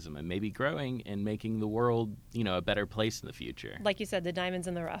racism and maybe growing and making the world, a better place in the future. Like you said, the diamond's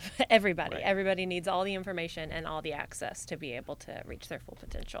in the rough. Everybody. Right. Everybody needs all the information and all the access to be able to reach their full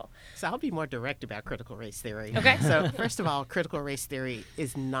potential. So I'll be more direct about critical race theory. Okay. So first of all, critical race theory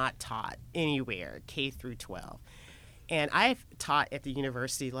is not taught anywhere, K through 12. And I've taught at the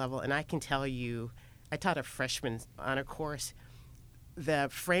university level, and I can tell you, I taught a freshman honor course. The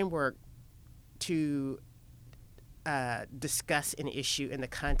framework to discuss an issue in the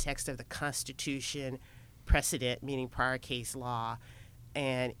context of the Constitution, precedent, meaning prior case law,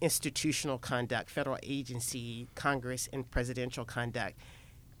 and institutional conduct, federal agency, Congress, and presidential conduct.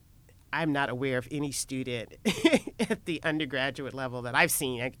 I'm not aware of any student at the undergraduate level that I've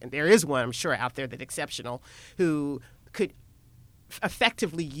seen, and there is one, I'm sure, out there that's exceptional, who could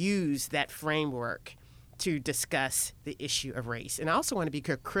effectively use that framework to discuss the issue of race. And I also want to be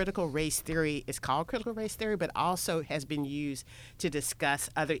clear, critical race theory is called critical race theory, but also has been used to discuss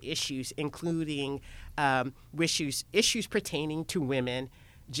other issues, including issues pertaining to women,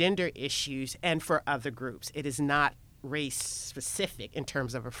 gender issues, and for other groups. It is not race specific in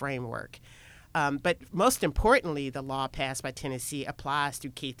terms of a framework. But most importantly, the law passed by Tennessee applies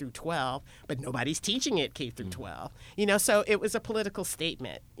to K through 12, but nobody's teaching it K through 12. So it was a political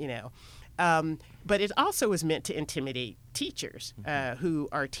statement, But it also was meant to intimidate teachers who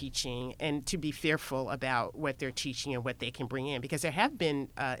are teaching, and to be fearful about what they're teaching and what they can bring in. Because there have been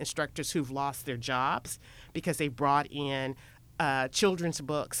instructors who've lost their jobs because they brought in children's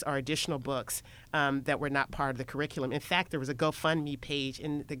books or additional books that were not part of the curriculum. In fact, there was a GoFundMe page,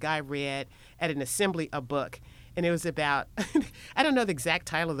 and the guy read at an assembly a book. And it was about, I don't know the exact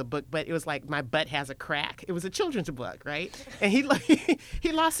title of the book, but it was like, My Butt Has a Crack. It was a children's book, right? And he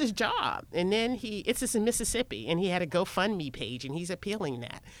lost his job. And then it's just in Mississippi, and he had a GoFundMe page, and he's appealing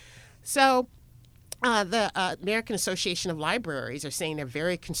that. So the American Association of Libraries are saying they're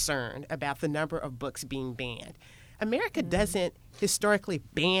very concerned about the number of books being banned. America doesn't historically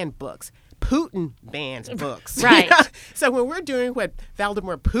ban books. Putin bans books. Right. So when we're doing what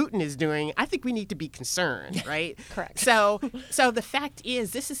Vladimir Putin is doing, I think we need to be concerned, right? Correct. So the fact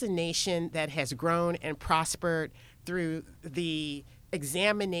is, this is a nation that has grown and prospered through the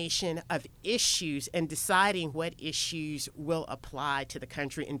examination of issues and deciding what issues will apply to the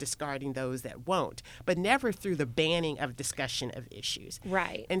country and discarding those that won't, but never through the banning of discussion of issues.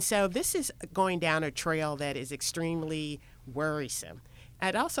 Right. And so this is going down a trail that is extremely worrisome.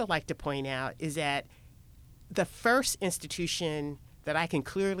 I'd also like to point out is that the first institution that I can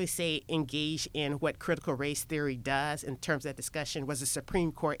clearly say engaged in what critical race theory does in terms of that discussion was the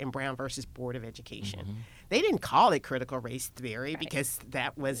Supreme Court in Brown versus Board of Education. Mm-hmm. They didn't call it critical race theory because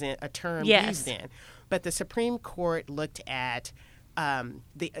that wasn't a term used then. But the Supreme Court looked at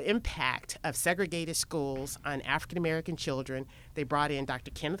the impact of segregated schools on African-American children. They brought in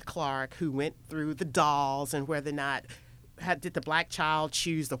Dr. Kenneth Clark, who went through the dolls and whether or not did the black child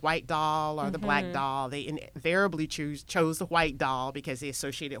choose the white doll or the black doll. They invariably chose the white doll because they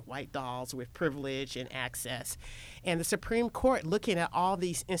associated white dolls with privilege and access. And the Supreme Court, looking at all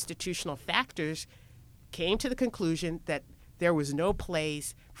these institutional factors, came to the conclusion that there was no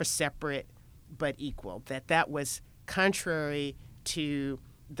place for separate but equal, that was contrary to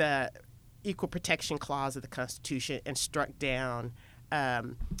the Equal Protection Clause of the Constitution, and struck down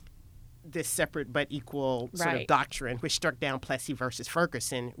this separate but equal sort of doctrine, which struck down Plessy versus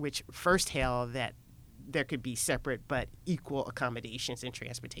Ferguson, which first held that there could be separate but equal accommodations in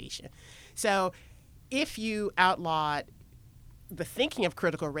transportation. So if you outlawed the thinking of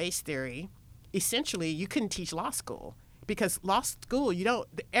critical race theory, essentially you couldn't teach law school because law school,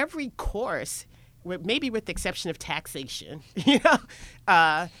 every course, maybe with the exception of taxation,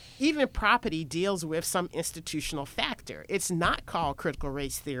 even property deals with some institutional factor. It's not called critical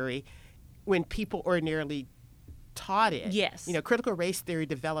race theory when people ordinarily taught it. Yes. Critical race theory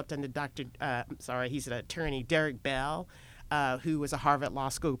developed under he's an attorney, Derek Bell, who was a Harvard Law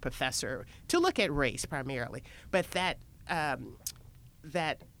School professor, to look at race primarily. But that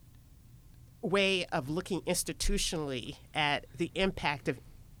way of looking institutionally at the impact of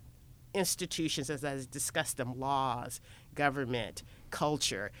institutions, as I discussed them, laws, government,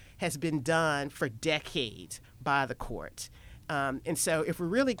 culture, has been done for decades by the courts. And so if we're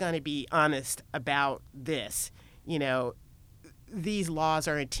really going to be honest about this, these laws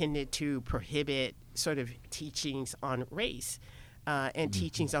are intended to prohibit sort of teachings on race and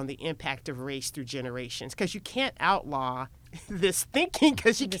teachings on the impact of race through generations, because you can't outlaw this thinking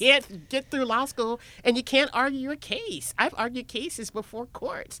because you can't get through law school and you can't argue your case. I've argued cases before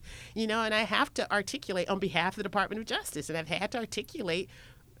courts, and I have to articulate on behalf of the Department of Justice, and I've had to articulate,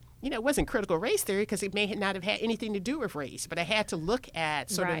 it wasn't critical race theory because it may not have had anything to do with race, but I had to look at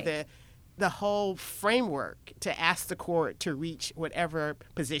sort of the whole framework to ask the court to reach whatever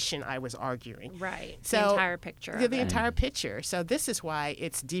position I was arguing. Right. So the entire picture. The entire picture. So this is why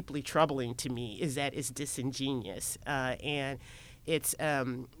it's deeply troubling to me, is that it's disingenuous and it's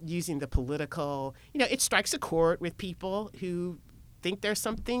using the political, it strikes a chord with people who think there's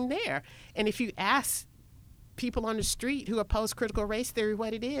something there. And if you ask people on the street who oppose critical race theory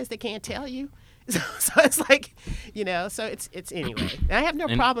what it is, they can't tell you. So it's like, so it's anyway. And I have no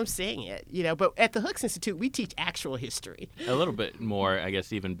problem saying it, but at the Hooks Institute, we teach actual history. A little bit more, I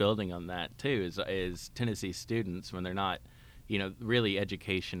guess, even building on that, too, is Tennessee students, when they're not, really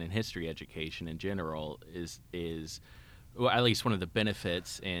education and history education in general is well, at least one of the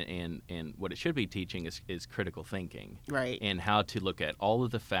benefits and what it should be teaching is critical thinking. Right. And how to look at all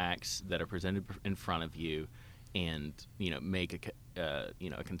of the facts that are presented in front of you and, make a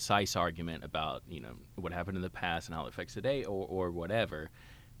concise argument about, what happened in the past and how it affects today or whatever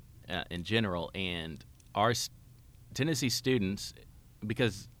in general. And our Tennessee students,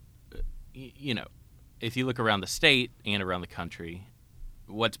 because, if you look around the state and around the country,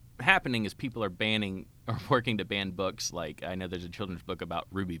 what's happening is people are banning or working to ban books like, I know there's a children's book about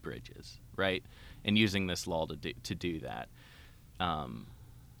Ruby Bridges, right? And using this law to do that.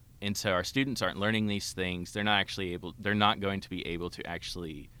 And so our students aren't learning these things. They're not going to be able to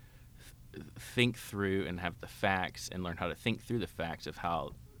actually think through and have the facts and learn how to think through the facts of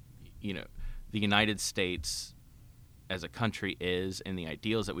how, the United States as a country is and the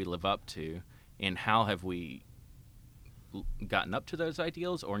ideals that we live up to, and how have we gotten up to those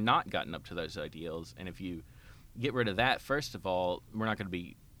ideals or not gotten up to those ideals. And if you get rid of that, first of all,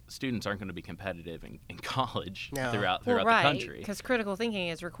 students aren't going to be competitive in college throughout the country. Because critical thinking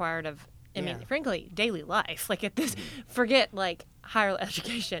is required of, frankly, daily life. Like at this, forget like higher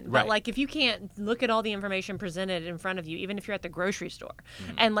education, but like if you can't look at all the information presented in front of you, even if you're at the grocery store,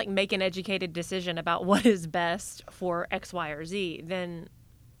 and like make an educated decision about what is best for X, Y, or Z, then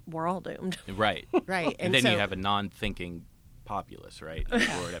we're all doomed. Right. Right. And then you have a non-thinking populace, right? Or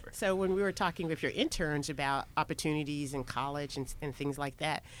whatever. So when we were talking with your interns about opportunities in college and things like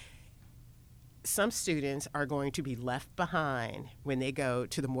that, some students are going to be left behind when they go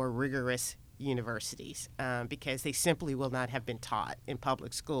to the more rigorous universities because they simply will not have been taught in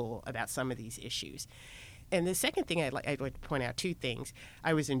public school about some of these issues. And the second thing I'd like to point out, two things.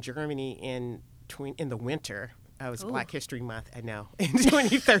 I was in Germany in the winter. It was Black History Month, I know, in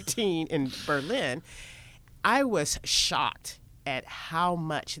 2013 in Berlin. I was shocked at how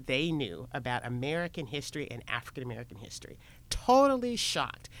much they knew about American history and African American history. Totally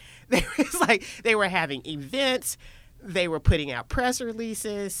shocked. They were having events. They were putting out press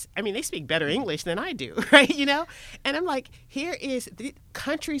releases. I mean, they speak better English than I do, right? And I'm like, here is the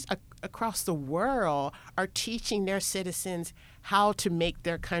countries across the world are teaching their citizens how to make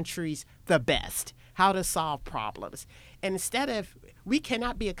their countries the best, how to solve problems. And we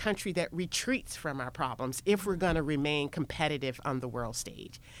cannot be a country that retreats from our problems if we're going to remain competitive on the world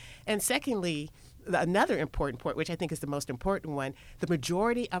stage. And secondly, another important point, which I think is the most important one, the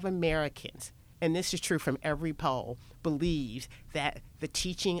majority of Americans, and this is true from every poll, believes that the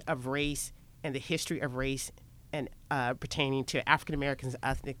teaching of race and the history of race and pertaining to African Americans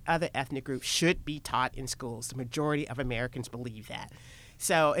and other ethnic groups should be taught in schools. The majority of Americans believe that.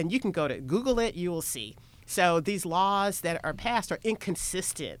 So, and you can go to Google it, you will see. So these laws that are passed are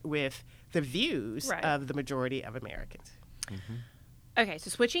inconsistent with the views of the majority of Americans. Mm-hmm. Okay, so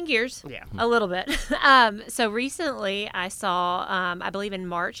switching gears Yeah. a little bit. So recently I saw, I believe in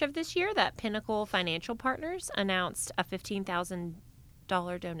March of this year, that Pinnacle Financial Partners announced a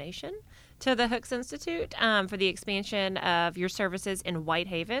 $15,000 donation to the Hooks Institute for the expansion of your services in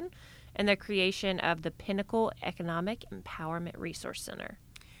Whitehaven and the creation of the Pinnacle Economic Empowerment Resource Center.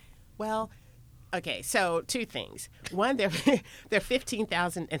 Well, okay, so two things. One, their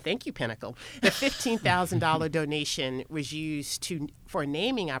 $15,000, and thank you, Pinnacle. The $15,000 donation was used for a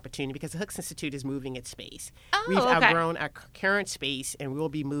naming opportunity because the Hooks Institute is moving its space. We've okay. outgrown our current space, and we'll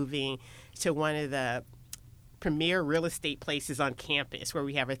be moving to one of the premier real estate places on campus where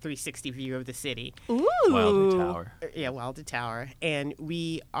we have a 360 view of the city. Ooh. Wilder Tower. Yeah, Wilder Tower. And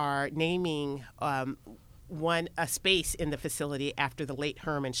we are naming a space in the facility after the late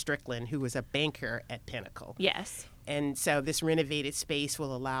Herman Strickland, who was a banker at Pinnacle. Yes. And so this renovated space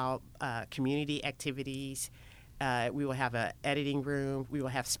will allow community activities. We will have an editing room. We will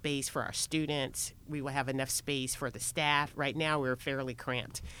have space for our students. We will have enough space for the staff. Right now, we're fairly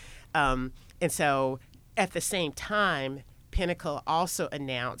cramped. And so at the same time, Pinnacle also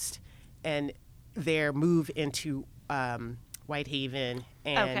announced their move into Whitehaven.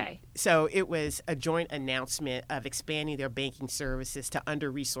 And Okay. so it was a joint announcement of expanding their banking services to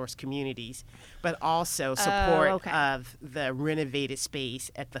under-resourced communities, but also support okay. of the renovated space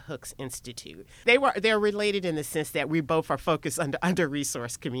at the Hooks Institute. They're related in the sense that we both are focused on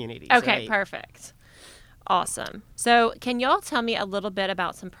under-resourced communities. Okay, right? Perfect. Awesome. So can y'all tell me a little bit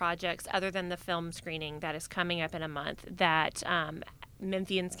about some projects other than the film screening that is coming up in a month that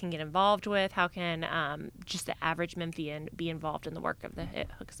Memphians can get involved with? How can just the average Memphian be involved in the work of the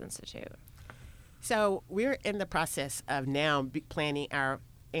Hooks Institute? So we're in the process of now planning our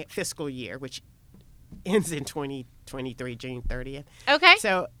fiscal year, which ends in 2023, June 30th. Okay.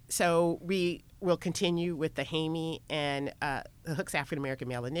 So we will continue with the HAMI and the Hooks African American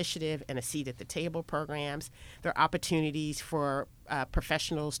Male Initiative and a Seat at the Table programs. There are opportunities for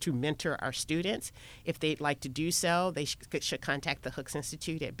professionals to mentor our students. If they'd like to do so, they should contact the Hooks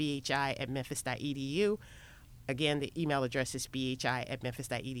Institute at bhi@memphis.edu. Again, the email address is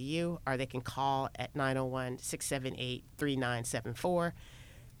bhi@memphis.edu, or they can call at 901-678-3974.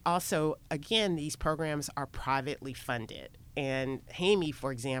 Also, again, these programs are privately funded. And HAMI,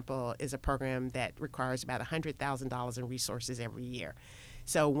 for example, is a program that requires about $100,000 in resources every year.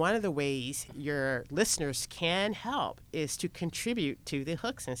 So one of the ways your listeners can help is to contribute to the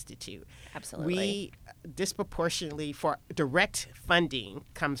Hooks Institute. Absolutely. We disproportionately, for direct funding,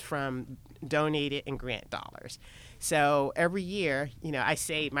 comes from donated and grant dollars. So every year, I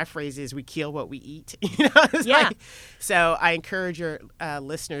say, my phrase is, we kill what we eat. So I encourage your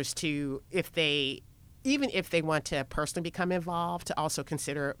listeners to, even if they want to personally become involved, to also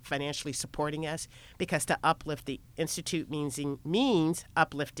consider financially supporting us, because to uplift the Institute means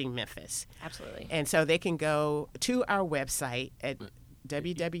uplifting Memphis. Absolutely. And so they can go to our website at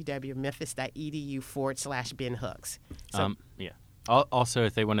www.memphis.edu/Ben Hooks. So, Yeah. Also,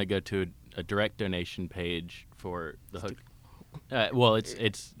 if they want to go to a direct donation page for the Hook,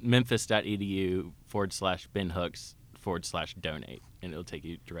 it's memphis.edu/Ben Hooks/donate, and it'll take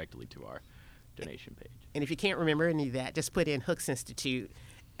you directly to our donation page. And if you can't remember any of that, just put in Hooks Institute.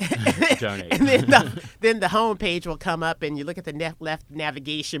 Donate. And then the home page will come up, and you look at the left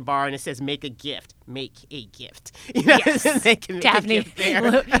navigation bar, and it says "Make a gift." Make a gift. Yes. They can make Daphne, a gift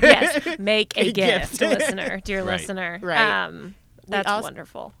there. yes, make a A gift. gift, listener, dear Right. listener. Right. That's also-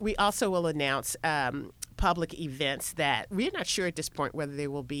 wonderful. We also will announce public events that we're not sure at this point whether they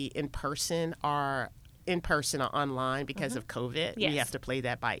will be in person or online because of COVID. Yes. We have to play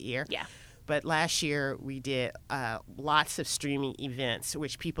that by ear. Yeah. But last year we did lots of streaming events,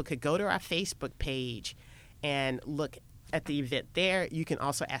 which people could go to our Facebook page and look at the event there. You can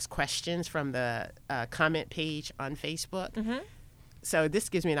also ask questions from the comment page on Facebook. Mm-hmm. So this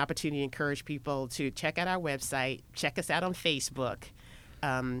gives me an opportunity to encourage people to check out our website, check us out on Facebook.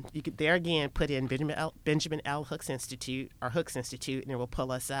 You could there again put in Benjamin L. Hooks Institute or Hooks Institute, and it will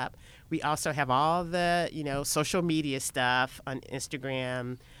pull us up. We also have all the social media stuff on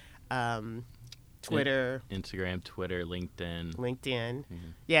Instagram, Twitter, Instagram, Twitter, LinkedIn. LinkedIn.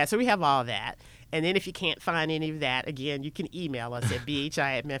 Yeah, so we have all that. And then if you can't find any of that, again, you can email us at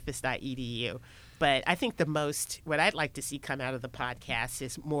bhi@memphis.edu. But I think what I'd like to see come out of the podcast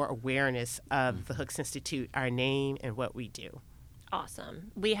is more awareness of the Hooks Institute, our name, and what we do.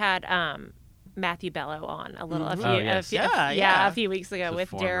 Awesome. We had Matthew Bello on a little Mhm. Oh, yes. a few weeks ago The with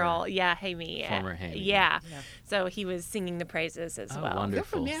former- Daryl. Yeah, Hamey. former Hamey. Yeah. So he was singing the praises as Oh, well.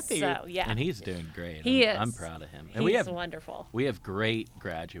 wonderful. Good for Matthew. So yeah, And he's doing great. He I'm is. proud of him. And he's we have wonderful. great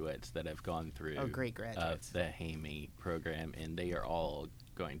graduates that have gone through Great graduates. the Hamey program, and they are all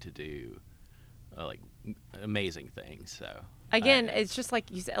going to do like amazing things. So Again, I- it's just like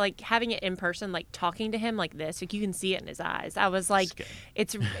you said, like having it in person, like talking to him like this, like you can see it in his eyes. I was like, good.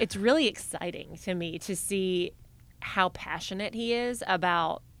 it's really exciting to me to see how passionate he is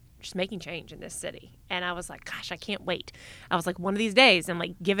about just making change in this city. And I was like, gosh, I can't wait. I was like, one of these days, and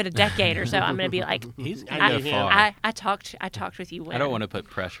like give it a decade or so, I'm gonna be like, he's I gonna knew go him. far. I talked with you. When I don't want to put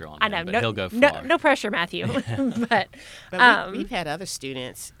pressure on I him, know, but no, he'll go far. no pressure, Matthew. but But we've had other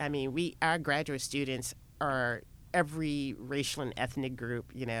students. I mean, our graduate students are every racial and ethnic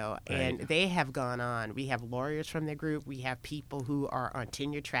group, and Right. they have gone on. We have lawyers from their group. We have people who are on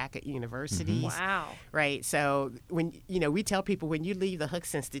tenure track at universities. wow. Right. So when we tell people when you leave the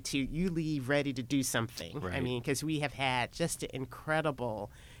Hooks Institute, you leave ready to do something. I Right. mean, because we have had just an incredible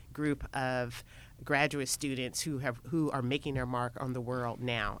group of graduate students who are making their mark on the world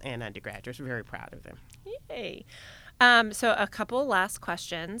now, and undergraduates. We're very proud of them. Yay. So a couple last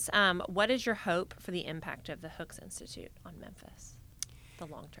questions. What is your hope for the impact of the Hooks Institute on Memphis? The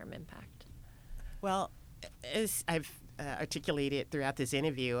long-term impact. Well, as I've articulated throughout this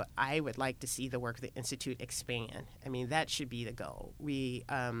interview, I would like to see the work of the Institute expand. I mean, that should be the goal. We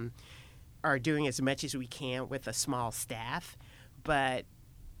are doing as much as we can with a small staff, but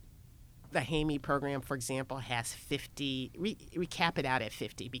the Hamey program, for example, has 50. We cap it out at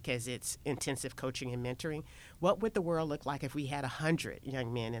 50 because it's intensive coaching and mentoring. What would the world look like if we had 100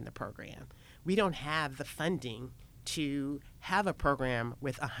 young men in the program? We don't have the funding to have a program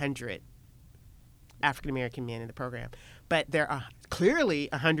with 100 African American men in the program. But there are clearly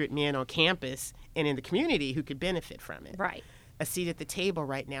 100 men on campus and in the community who could benefit from it. Right. A seat at the table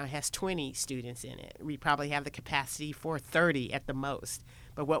right now has 20 students in it. We probably have the capacity for 30 at the most.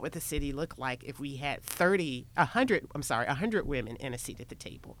 But what would the city look like if we had 100 women in a seat at the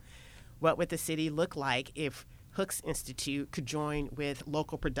table? What would the city look like if Hooks Institute could join with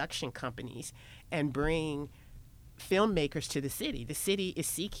local production companies and bring filmmakers to the city? The city is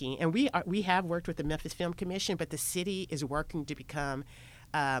seeking, and we have worked with the Memphis Film Commission, but the city is working to become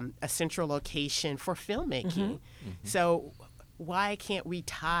a central location for filmmaking. So why can't we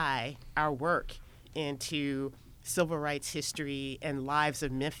tie our work into civil rights history and lives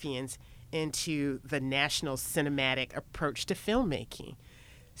of Memphians into the national cinematic approach to filmmaking?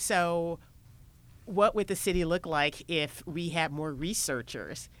 So what would the city look like if we had more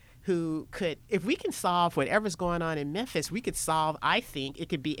researchers who could, if we can solve whatever's going on in Memphis, we could solve, I think it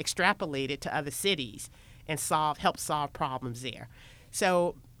could be extrapolated to other cities and help solve problems there.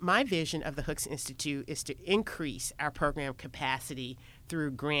 So my vision of the Hooks Institute is to increase our program capacity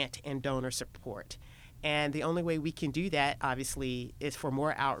through grant and donor support. And the only way we can do that, obviously, is for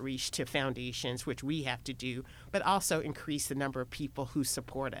more outreach to foundations, which we have to do, but also increase the number of people who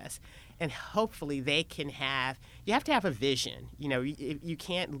support us. And hopefully they can you have to have a vision. You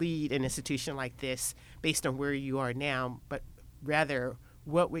can't lead an institution like this based on where you are now, but rather,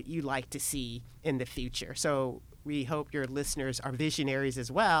 what would you like to see in the future? So we hope your listeners are visionaries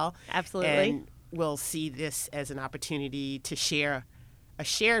as well. Absolutely. And will see this as an opportunity to share a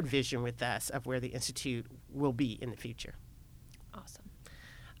shared vision with us of where the Institute will be in the future. Awesome.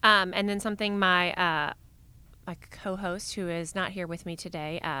 And then something my co-host, who is not here with me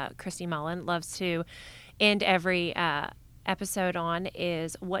today, Christy Mullen, loves to end every episode on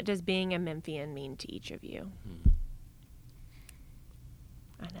is, what does being a Memphian mean to each of you?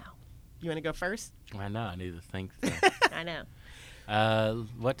 I know. You want to go first? I know. I need to think. So. I know.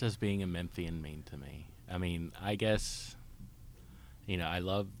 What does being a Memphian mean to me? I mean, I guess, I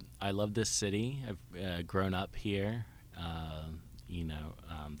love this city. I've grown up here.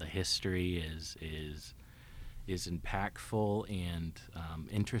 The history is impactful and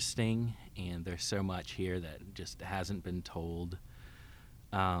interesting, and there's so much here that just hasn't been told.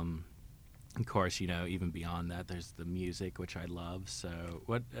 Of course, even beyond that, there's the music, which I love. So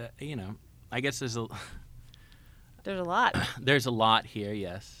I guess there's a lot. There's a lot here,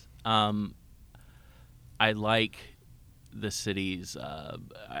 yes. I like the city's. I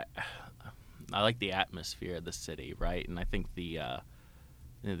like the atmosphere of the city, right? And I think the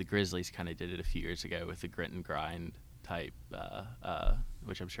Grizzlies kind of did it a few years ago with the grit and grind type,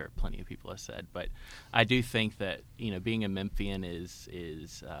 which I'm sure plenty of people have said. But I do think that being a Memphian is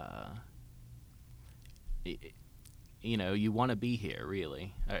you want to be here,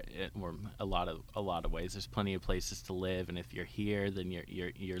 really, or a lot of ways. There's plenty of places to live, and if you're here, then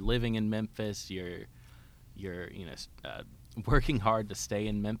you're living in Memphis. You're working hard to stay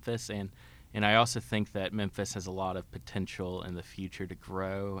in Memphis, and I also think that Memphis has a lot of potential in the future to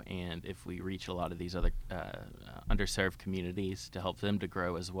grow, and if we reach a lot of these other underserved communities to help them to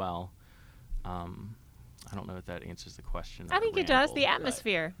grow as well. I don't know if that answers the question. I think it does. The but,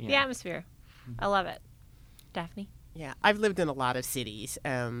 atmosphere. yeah. The atmosphere. I love it. Daphne? Yeah, I've lived in a lot of cities,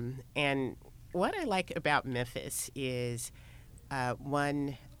 and what I like about Memphis is,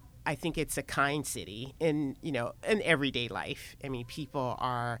 one, I think it's a kind city in everyday life. I mean, people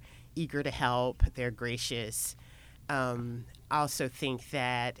are eager to help. They're gracious. I also think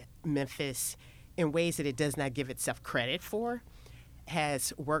that Memphis, in ways that it does not give itself credit for,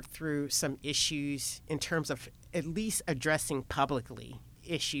 has worked through some issues in terms of at least addressing publicly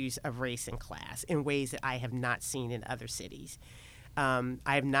issues of race and class in ways that I have not seen in other cities. I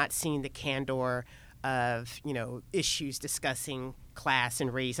have not seen the candor of, issues discussing class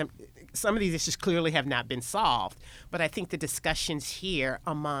and race. Some of these issues clearly have not been solved, but I think the discussions here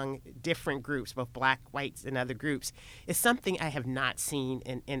among different groups, both black, whites, and other groups, is something I have not seen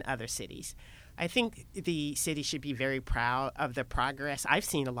in other cities. I think the city should be very proud of the progress. I've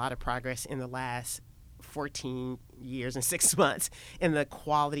seen a lot of progress in the last 14 years and 6 months in the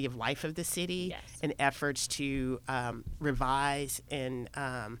quality of life of the city. Yes. And efforts to revise and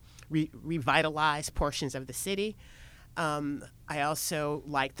revitalize portions of the city. I also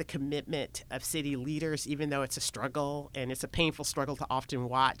like the commitment of city leaders, even though it's a struggle and it's a painful struggle to often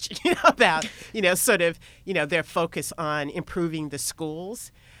watch, about, their focus on improving the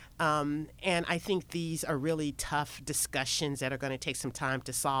schools. And I think these are really tough discussions that are going to take some time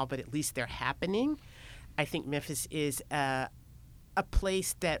to solve, but at least they're happening. I think Memphis is a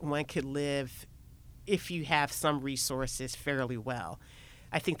place that one could live if you have some resources fairly well.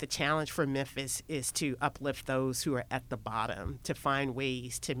 I think the challenge for Memphis is to uplift those who are at the bottom, to find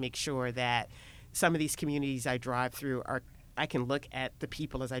ways to make sure that some of these communities I drive through I can look at the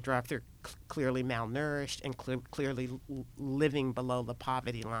people as I drive through clearly malnourished and clearly living below the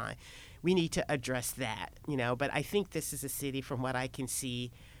poverty line. We need to address that, but I think this is a city, from what I can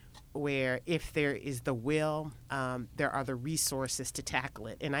see, where if there is the will, there are the resources to tackle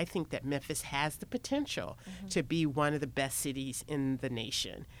it. And I think that Memphis has the potential to be one of the best cities in the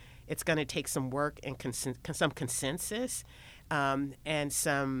nation. It's going to take some work and some consensus and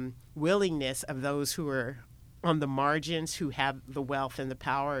some willingness of those who are on the margins, who have the wealth and the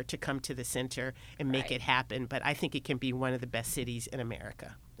power to come to the center and make it happen. But I think it can be one of the best cities in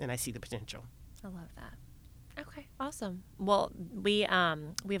America, and I see the potential. I love that. Okay, awesome. Well,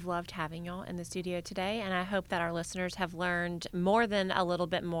 we've loved having y'all in the studio today, and I hope that our listeners have learned more than a little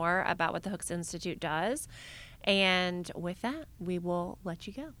bit more about what the Hooks Institute does. And with that, we will let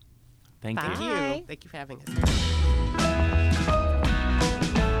you go. Thank Bye. you. Thank you. Thank you for having us.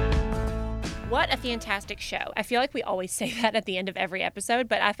 What a fantastic show. I feel like we always say that at the end of every episode,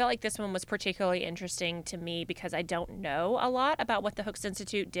 but I felt like this one was particularly interesting to me because I don't know a lot about what the Hooks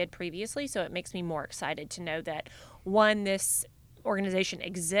Institute did previously, so it makes me more excited to know that, one, this organization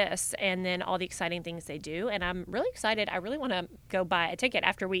exists, and then all the exciting things they do. And I'm really excited. I really want to go buy a ticket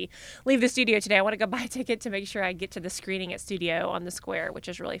after we leave the studio today. I want to go buy a ticket to make sure I get to the screening at Studio on the Square, which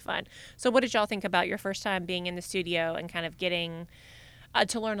is really fun. So what did y'all think about your first time being in the studio and kind of getting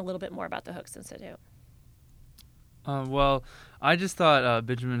to learn a little bit more about the Hooks Institute? Well, I just thought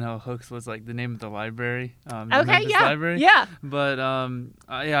Benjamin L. Hooks was like the name of the library. The Okay, Memphis yeah, library. yeah. But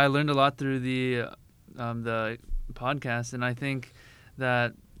I learned a lot through the podcast, and I think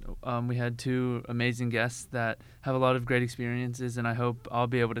that we had two amazing guests that have a lot of great experiences, and I hope I'll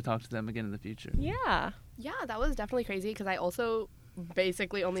be able to talk to them again in the future. Yeah. Yeah, that was definitely crazy because I also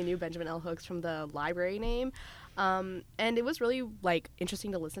basically only knew Benjamin L. Hooks from the library name. And it was really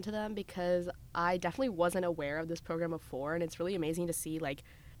interesting to listen to them because I definitely wasn't aware of this program before, and it's really amazing to see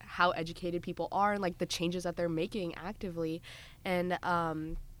how educated people are and the changes that they're making actively. And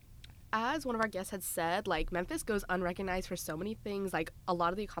as one of our guests had said, Memphis goes unrecognized for so many things. A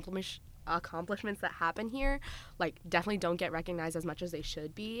lot of the accomplishments that happen here definitely don't get recognized as much as they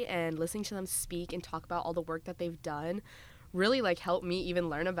should be, and listening to them speak and talk about all the work that they've done really helped me even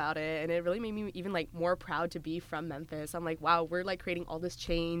learn about it, and it really made me even more proud to be from Memphis. I'm wow, we're creating all this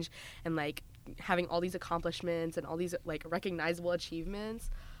change and having all these accomplishments and all these recognizable achievements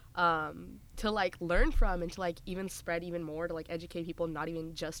to learn from and to even spread even more, to educate people not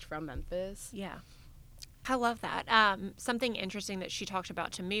even just from Memphis. Yeah. I love that. Something interesting that she talked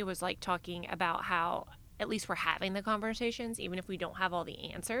about to me was talking about how at least we're having the conversations, even if we don't have all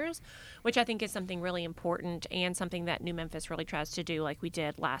the answers, which I think is something really important and something that New Memphis really tries to do, like we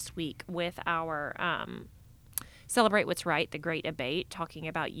did last week with our Celebrate What's Right, the Great Debate, talking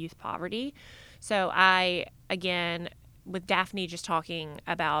about youth poverty. So I, again, with Daphne just talking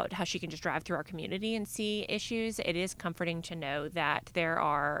about how she can just drive through our community and see issues, it is comforting to know that there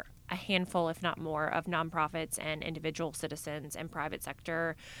are a handful, if not more, of nonprofits and individual citizens and private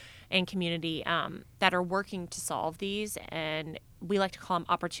sector and community that are working to solve these. And we like to call them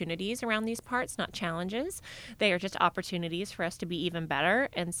opportunities around these parts, not challenges. They are just opportunities for us to be even better.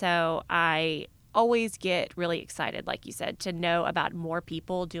 And so I always get really excited, like you said, to know about more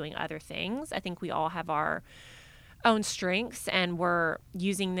people doing other things. I think we all have our own strengths and we're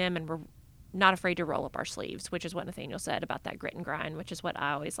using them, and we're not afraid to roll up our sleeves, which is what Nathaniel said about that grit and grind, which is what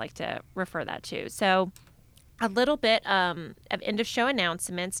I always like to refer that to. So a little bit of end of show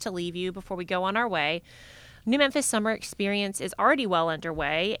announcements to leave you before we go on our way. New Memphis Summer Experience is already well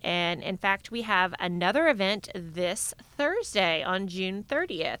underway, and in fact, we have another event this Thursday on June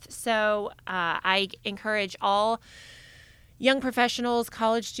 30th. So I encourage all young professionals,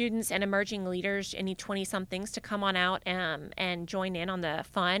 college students, and emerging leaders, any 20-somethings, to come on out and join in on the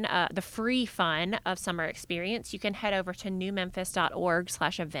fun, the free fun of Summer Experience. You can head over to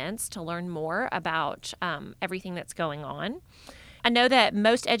newmemphis.org/events to learn more about everything that's going on. I know that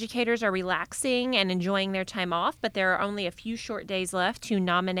most educators are relaxing and enjoying their time off, but there are only a few short days left to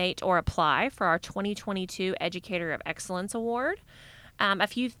nominate or apply for our 2022 Educator of Excellence Award. A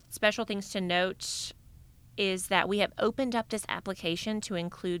few special things to note is that we have opened up this application to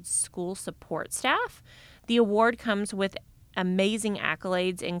include school support staff. The award comes with amazing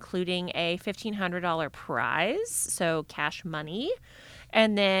accolades, including a $1,500 prize, so cash money.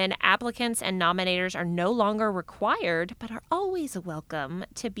 And then applicants and nominators are no longer required, but are always welcome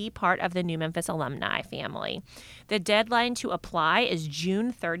to be part of the New Memphis alumni family. The deadline to apply is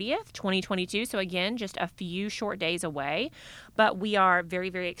June 30th, 2022. So again, just a few short days away. But we are very,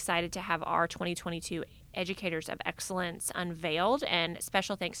 very excited to have our 2022 Educators of Excellence unveiled, and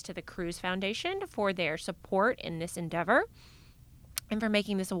special thanks to the Cruz Foundation for their support in this endeavor and for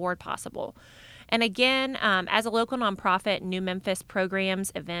making this award possible. And again, as a local nonprofit, New Memphis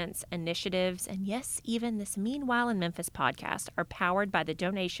programs, events, initiatives, and yes, even this Meanwhile in Memphis podcast are powered by the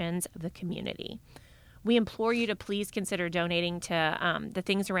donations of the community. We implore you to please consider donating to the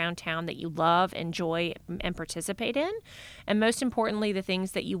things around town that you love, enjoy, and participate in. And most importantly, the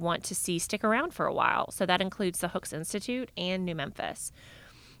things that you want to see stick around for a while. So that includes the Hooks Institute and New Memphis.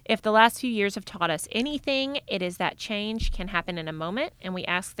 If the last few years have taught us anything, it is that change can happen in a moment, and we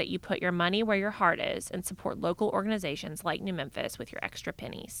ask that you put your money where your heart is and support local organizations like New Memphis with your extra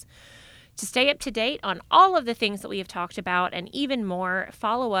pennies. To stay up to date on all of the things that we have talked about and even more,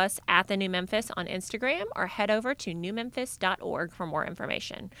 follow us at The New Memphis on Instagram or head over to newmemphis.org for more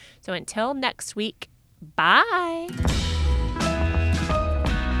information. So until next week, bye!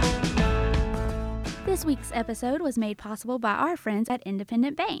 This week's episode was made possible by our friends at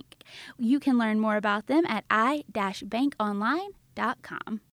Independent Bank. You can learn more about them at i-bankonline.com.